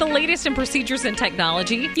staff, the latest in procedures and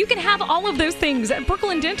technology? You can have all of those things at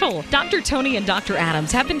Brooklyn Dental. Dr. Tony and Dr.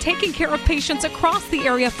 Adams have been taking care of patients across the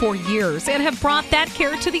area for years and have brought that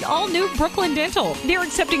care to the all-new Brooklyn Dental. They're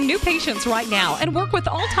accepting new patients right now and work with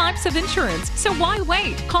all types of insurance. So why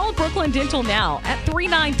wait? Call Brooklyn Dental now at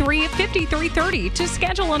 393-5330 to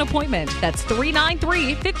schedule an appointment. That's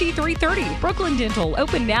 393-5330. Brooklyn Dental,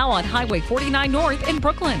 open now on Highway 49 North in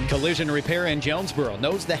Brooklyn. Collision Repair in Jonesboro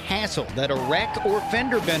knows the hassle that a wreck or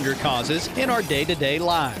fender bender causes in our day-to-day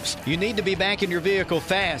lives. You need to be back in your vehicle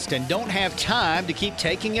fast and don't have time to keep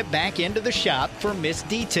taking it back into the shop for missed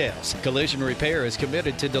details. Collision Repair is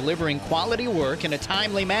committed to delivering quality work in a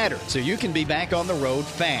timely manner so you can be back on the road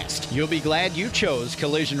fast. You'll be glad you chose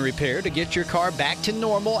Collision Repair to get your car back to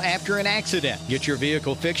normal after an accident. Get your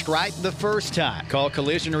vehicle fixed right the first time. Call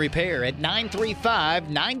Collision Repair at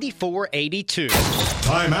 935-9482.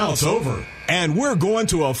 Timeout's over, and we're going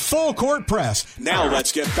to a full court press. Now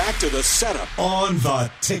let's get back to the setup on The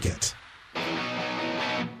Ticket.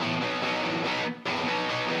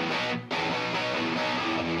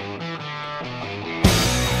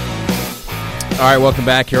 All right, welcome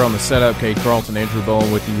back here on the setup. Cade, Carlton, Andrew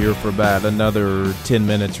Bowen with you here for about another 10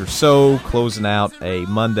 minutes or so, closing out a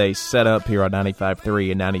Monday setup here on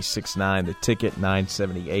 95.3 and 96.9, The Ticket,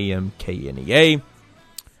 970 AM KNEA.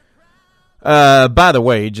 By the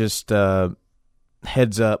way, just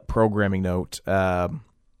heads up programming note.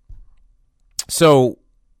 So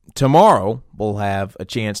tomorrow we'll have a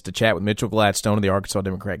chance to chat with Mitchell Gladstone of the Arkansas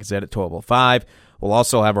Democrat-Gazette at 12:05. We'll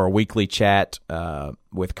also have our weekly chat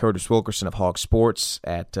with Curtis Wilkerson of Hawk Sports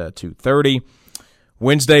at 2:30.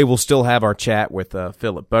 Wednesday we'll still have our chat with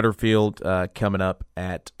Philip Butterfield coming up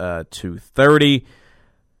at 2:30.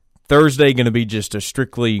 Thursday going to be just a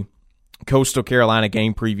strictly Coastal Carolina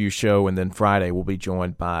game preview show, and then Friday we'll be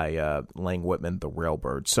joined by Lang Whitman, the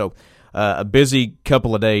Railbird. So a busy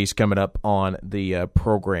couple of days coming up on the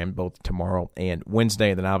program, both tomorrow and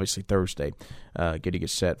Wednesday, and then obviously Thursday, getting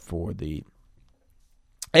it set for the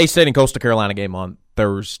A-State and Coastal Carolina game on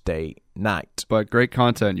Thursday night. But great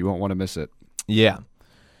content. You won't want to miss it. Yeah.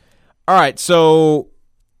 All right, so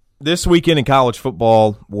this weekend in college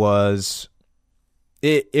football was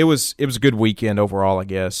it was a good weekend overall, I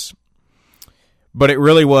guess. But it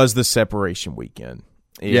really was the separation weekend.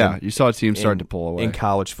 You saw teams starting to pull away in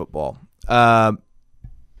college football. You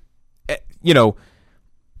know,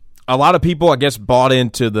 a lot of people, I guess, bought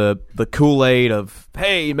into the Kool-Aid of,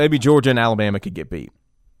 hey, maybe Georgia and Alabama could get beat.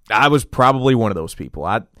 I was probably one of those people.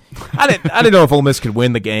 I didn't know if Ole Miss could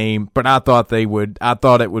win the game, but I thought they would. I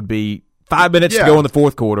thought it would be 5 minutes to go in the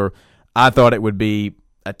fourth quarter. I thought it would be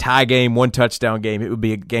a tie game, one touchdown game. It would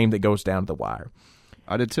be a game that goes down to the wire.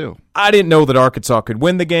 I did too. I didn't know that Arkansas could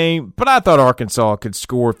win the game, but I thought Arkansas could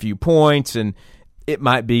score a few points, and it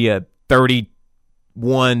might be a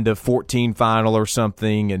 31-14 final or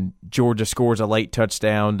something, and Georgia scores a late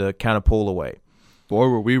touchdown to kind of pull away. Boy,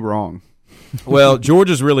 were we wrong. Well,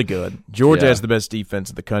 Georgia's really good. Georgia has the best defense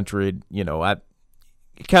in the country. You know, I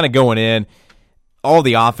kind of going in, all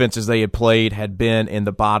the offenses they had played had been in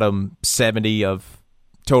the bottom 70 of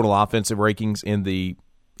total offensive rankings in the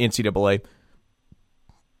NCAA.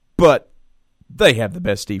 But they have the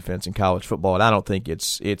best defense in college football, and I don't think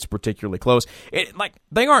it's particularly close.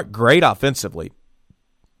 They aren't great offensively.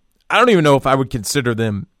 I don't even know if I would consider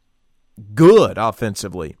them good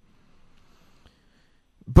offensively.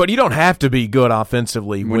 But you don't have to be good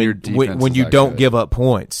offensively when you don't give up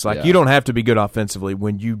points. You don't have to be good offensively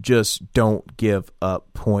when you just don't give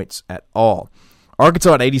up points at all.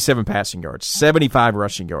 Arkansas had 87 passing yards, 75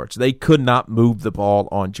 rushing yards. They could not move the ball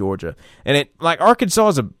on Georgia. And Arkansas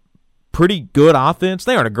is a pretty good offense.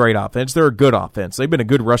 They aren't a great offense. They're a good offense. They've been a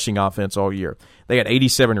good rushing offense all year. They had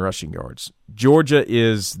 87 rushing yards. Georgia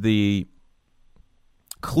is the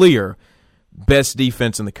clear best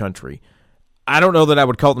defense in the country. I don't know that I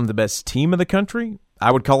would call them the best team in the country.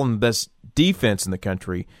 I would call them the best defense in the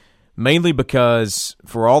country, mainly because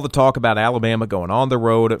for all the talk about Alabama going on the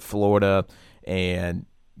road at Florida and,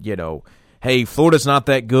 you know, hey, Florida's not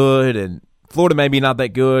that good, and Florida maybe not that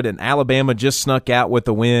good, and Alabama just snuck out with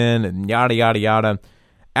the win, and yada, yada, yada.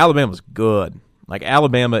 Alabama's good. Like,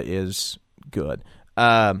 Alabama is good.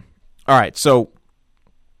 All right, so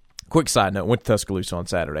quick side note, went to Tuscaloosa on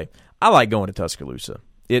Saturday. I like going to Tuscaloosa.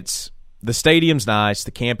 The stadium's nice.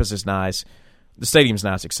 The campus is nice. The stadium's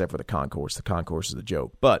nice except for the concourse. The concourse is a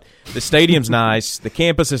joke. But the stadium's nice. The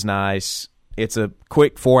campus is nice. It's a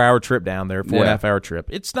quick 4-hour trip down there, 4.5-hour trip.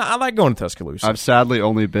 It's not. I like going to Tuscaloosa. I've sadly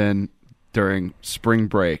only been during spring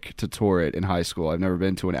break to tour it in high school. I've never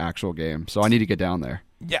been to an actual game, so I need to get down there.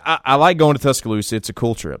 Yeah, I like going to Tuscaloosa. It's a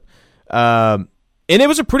cool trip. And it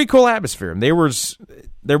was a pretty cool atmosphere.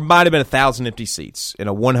 There might have been 1,000 empty seats in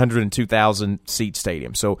a 102,000-seat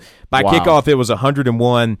stadium. So by kickoff, it was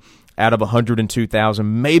 101 out of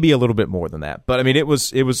 102,000, maybe a little bit more than that. But I mean, it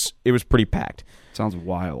was pretty packed. Sounds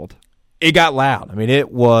wild. It got loud. I mean,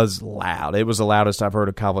 it was loud. It was the loudest I've heard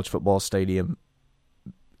a college football stadium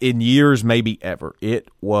in years, maybe ever. It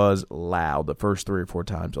was loud. The first 3 or 4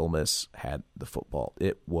 times Ole Miss had the football,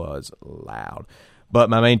 it was loud.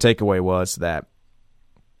 But my main takeaway was that,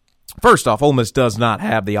 first off, Ole Miss does not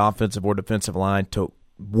have the offensive or defensive line to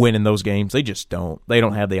win in those games. They just don't. They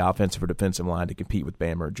don't have the offensive or defensive line to compete with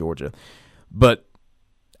Bama or Georgia. But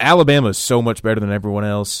Alabama is so much better than everyone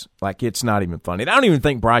else. Like, it's not even funny. I don't even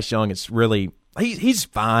think Bryce Young is really – he's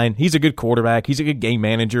fine. He's a good quarterback. He's a good game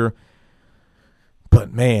manager.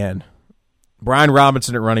 But, man, Brian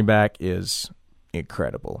Robinson at running back is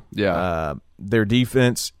incredible. Yeah. Their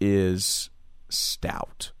defense is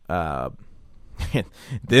stout.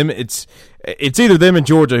 It's either them and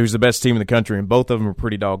Georgia who's the best team in the country, and both of them are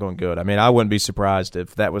pretty doggone good. I mean, I wouldn't be surprised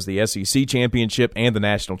if that was the SEC championship and the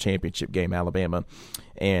national championship game, Alabama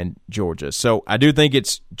and Georgia. So I do think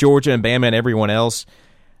it's Georgia and Bama and everyone else.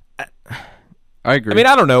 I agree. I mean,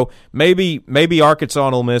 I don't know. Maybe Arkansas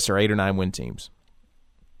and Ole Miss are 8 or 9 win teams.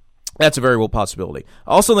 That's a very real possibility.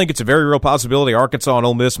 I also think it's a very real possibility Arkansas and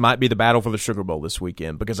Ole Miss might be the battle for the Sugar Bowl this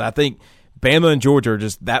weekend, because I think Bama and Georgia are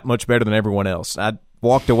just that much better than everyone else. I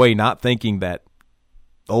walked away not thinking that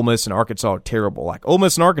Ole Miss and Arkansas are terrible. Like, Ole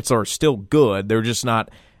Miss and Arkansas are still good. They're just not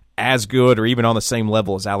as good or even on the same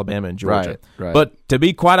level as Alabama and Georgia. Right. But to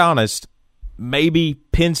be quite honest, maybe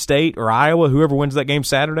Penn State or Iowa, whoever wins that game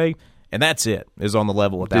Saturday, and that's it, is on the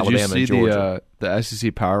level with Alabama and Georgia. Did you see the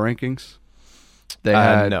SEC power rankings?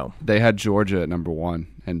 No. They had Georgia at number 1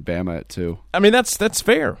 and Bama at 2. I mean, that's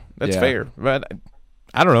fair. That's fair. But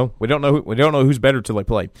I don't know. We don't know who's better till they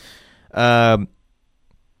play. But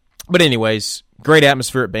anyways, great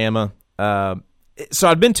atmosphere at Bama. So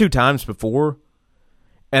I'd been 2 times before,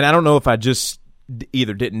 and I don't know if I just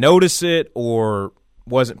either didn't notice it or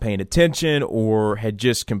wasn't paying attention or had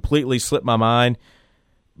just completely slipped my mind.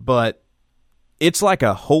 But it's like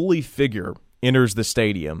a holy figure enters the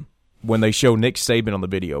stadium when they show Nick Saban on the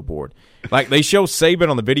video board. Like, they show Saban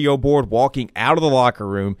on the video board walking out of the locker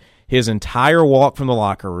room, his entire walk from the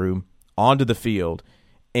locker room onto the field,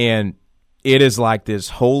 and it is like this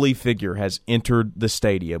holy figure has entered the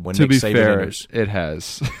stadium when Nick Saban enters. It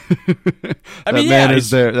has. I mean, man is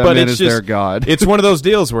their God. It's one of those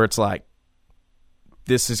deals where it's like,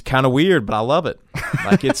 this is kind of weird, but I love it.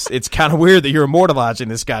 Like, it's kind of weird that you're immortalizing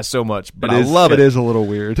this guy so much, but I love it. It is a little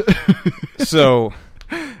weird. So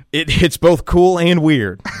it's both cool and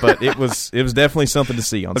weird, but it was definitely something to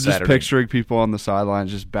see on Saturday. I'm just picturing people on the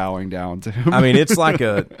sidelines just bowing down to him. I mean, it's like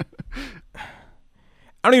I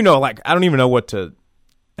don't even know what to.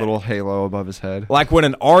 Little halo above his head. Like when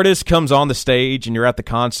an artist comes on the stage and you're at the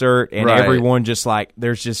concert and everyone just like,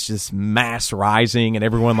 there's just this mass rising and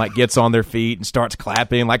everyone like gets on their feet and starts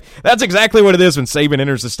clapping. Like, that's exactly what it is when Saban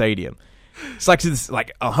enters the stadium. It's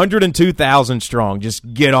like 102,000 strong.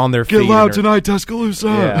 Just get on their feet. Get loud tonight, Tuscaloosa.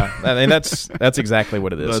 Yeah, I mean, that's exactly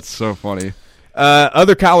what it is. That's so funny.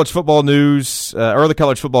 Other college football news, or other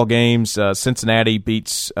college football games, Cincinnati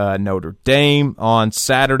beats Notre Dame on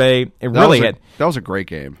Saturday. That was a great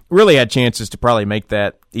game. Really had chances to probably make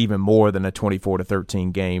that even more than a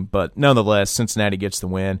 24-13 game, but nonetheless, Cincinnati gets the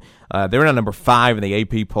win. They're now number 5 in the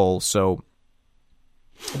AP poll, so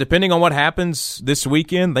depending on what happens this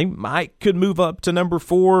weekend, they could move up to number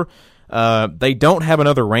 4. They don't have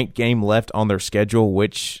another ranked game left on their schedule,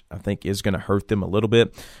 which I think is going to hurt them a little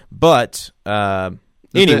bit. But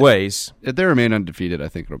anyways, if they remain undefeated, I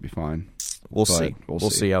think it'll be fine. We'll see. We'll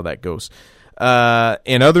see how that goes.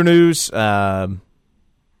 In other news,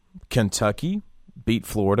 Kentucky beat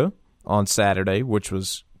Florida on Saturday, which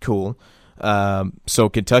was cool. So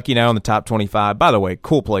Kentucky now in the top 25. By the way,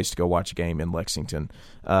 cool place to go watch a game in Lexington.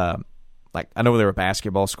 Like, I know they're a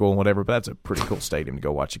basketball school and whatever, but that's a pretty cool stadium to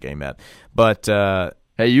go watch a game at. But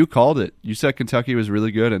hey, Hey, you called it. You said Kentucky was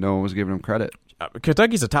really good, and no one was giving them credit.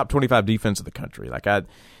 Kentucky's a top 25 defense in the country.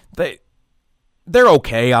 They're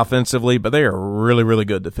okay offensively, but they are really, really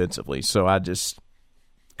good defensively. So I just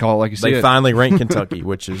call it like you see it. They finally ranked Kentucky,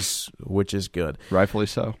 which is good, rightfully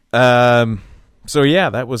so. So yeah,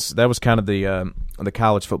 that was kind of the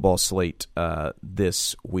college football slate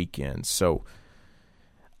this weekend. So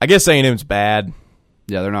I guess A&M's bad.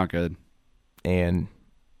 Yeah, they're not good, and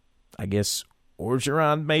I guess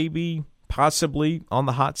Orgeron maybe possibly on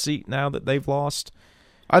the hot seat now that they've lost.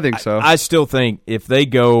 I think so. I still think if they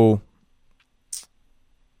go.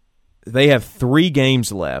 They have 3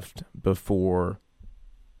 games left before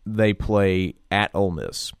they play at Ole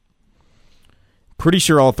Miss. Pretty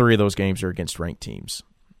sure all 3 of those games are against ranked teams.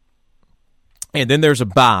 And then there's a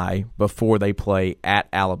bye before they play at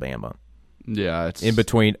Alabama. Yeah, it's in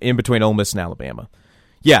between Ole Miss and Alabama.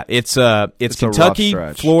 Yeah, it's Kentucky,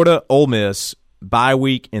 Florida, Ole Miss, bye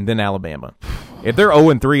week, and then Alabama. If they're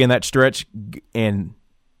 0-3 in that stretch and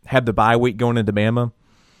have the bye week going into Bama,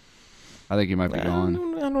 I think he might be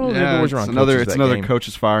gone. I don't know. Yeah, it's another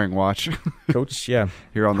coach's firing watch. Coach, yeah.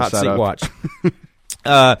 Here on the hot setup. seat watch.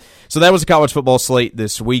 So that was the college football slate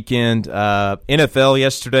this weekend. NFL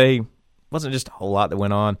yesterday wasn't just a whole lot that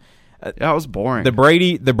went on. Yeah, it was boring. The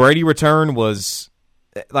Brady return was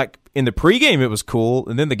like in the pregame it was cool,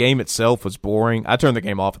 and then the game itself was boring. I turned the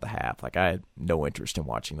game off at the half. Like I had no interest in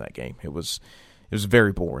watching that game. It was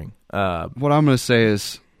very boring. What I'm going to say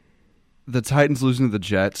is the Titans losing to the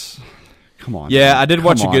Jets. Come on. Yeah, man. I did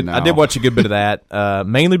watch a good bit of that.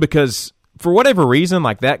 Mainly because for whatever reason,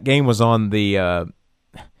 like that game was on the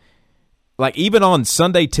like even on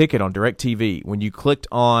Sunday Ticket on DirecTV, when you clicked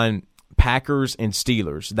on Packers and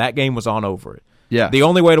Steelers, that game was on over it. Yeah. The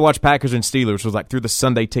only way to watch Packers and Steelers was like through the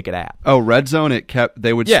Sunday Ticket app. Oh, Red Zone,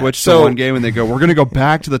 they would switch to one game and they go, we're going to go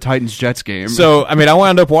back to the Titans-Jets game. So, I mean, I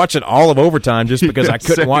wound up watching all of overtime just because I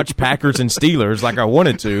couldn't watch Packers and Steelers like I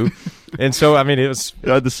wanted to. And so, I mean, it was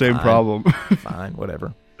I had the same problem. Fine,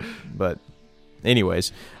 whatever. But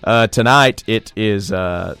anyways, tonight it is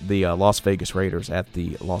the Las Vegas Raiders at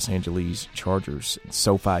the Los Angeles Chargers,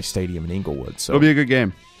 SoFi Stadium in Inglewood. So it'll be a good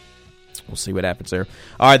game. We'll see what happens there.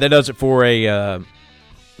 All right, that does it for a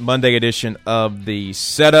Monday edition of the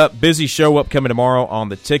Setup. Busy show upcoming tomorrow on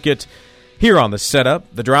the Ticket. Here on the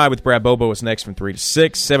Setup, The Drive with Brad Bobo is next from 3 to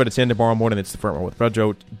 6. 7 to 10 tomorrow morning, it's the Front Row with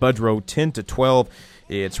Budrow. 10 to 12,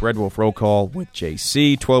 it's Red Wolf Roll Call with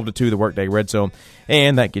JC. 12 to 2, the Workday Red Zone.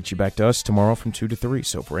 And that gets you back to us tomorrow from 2 to 3.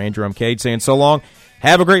 So for Andrew, I'm Cade saying so long.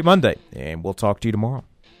 Have a great Monday, and we'll talk to you tomorrow.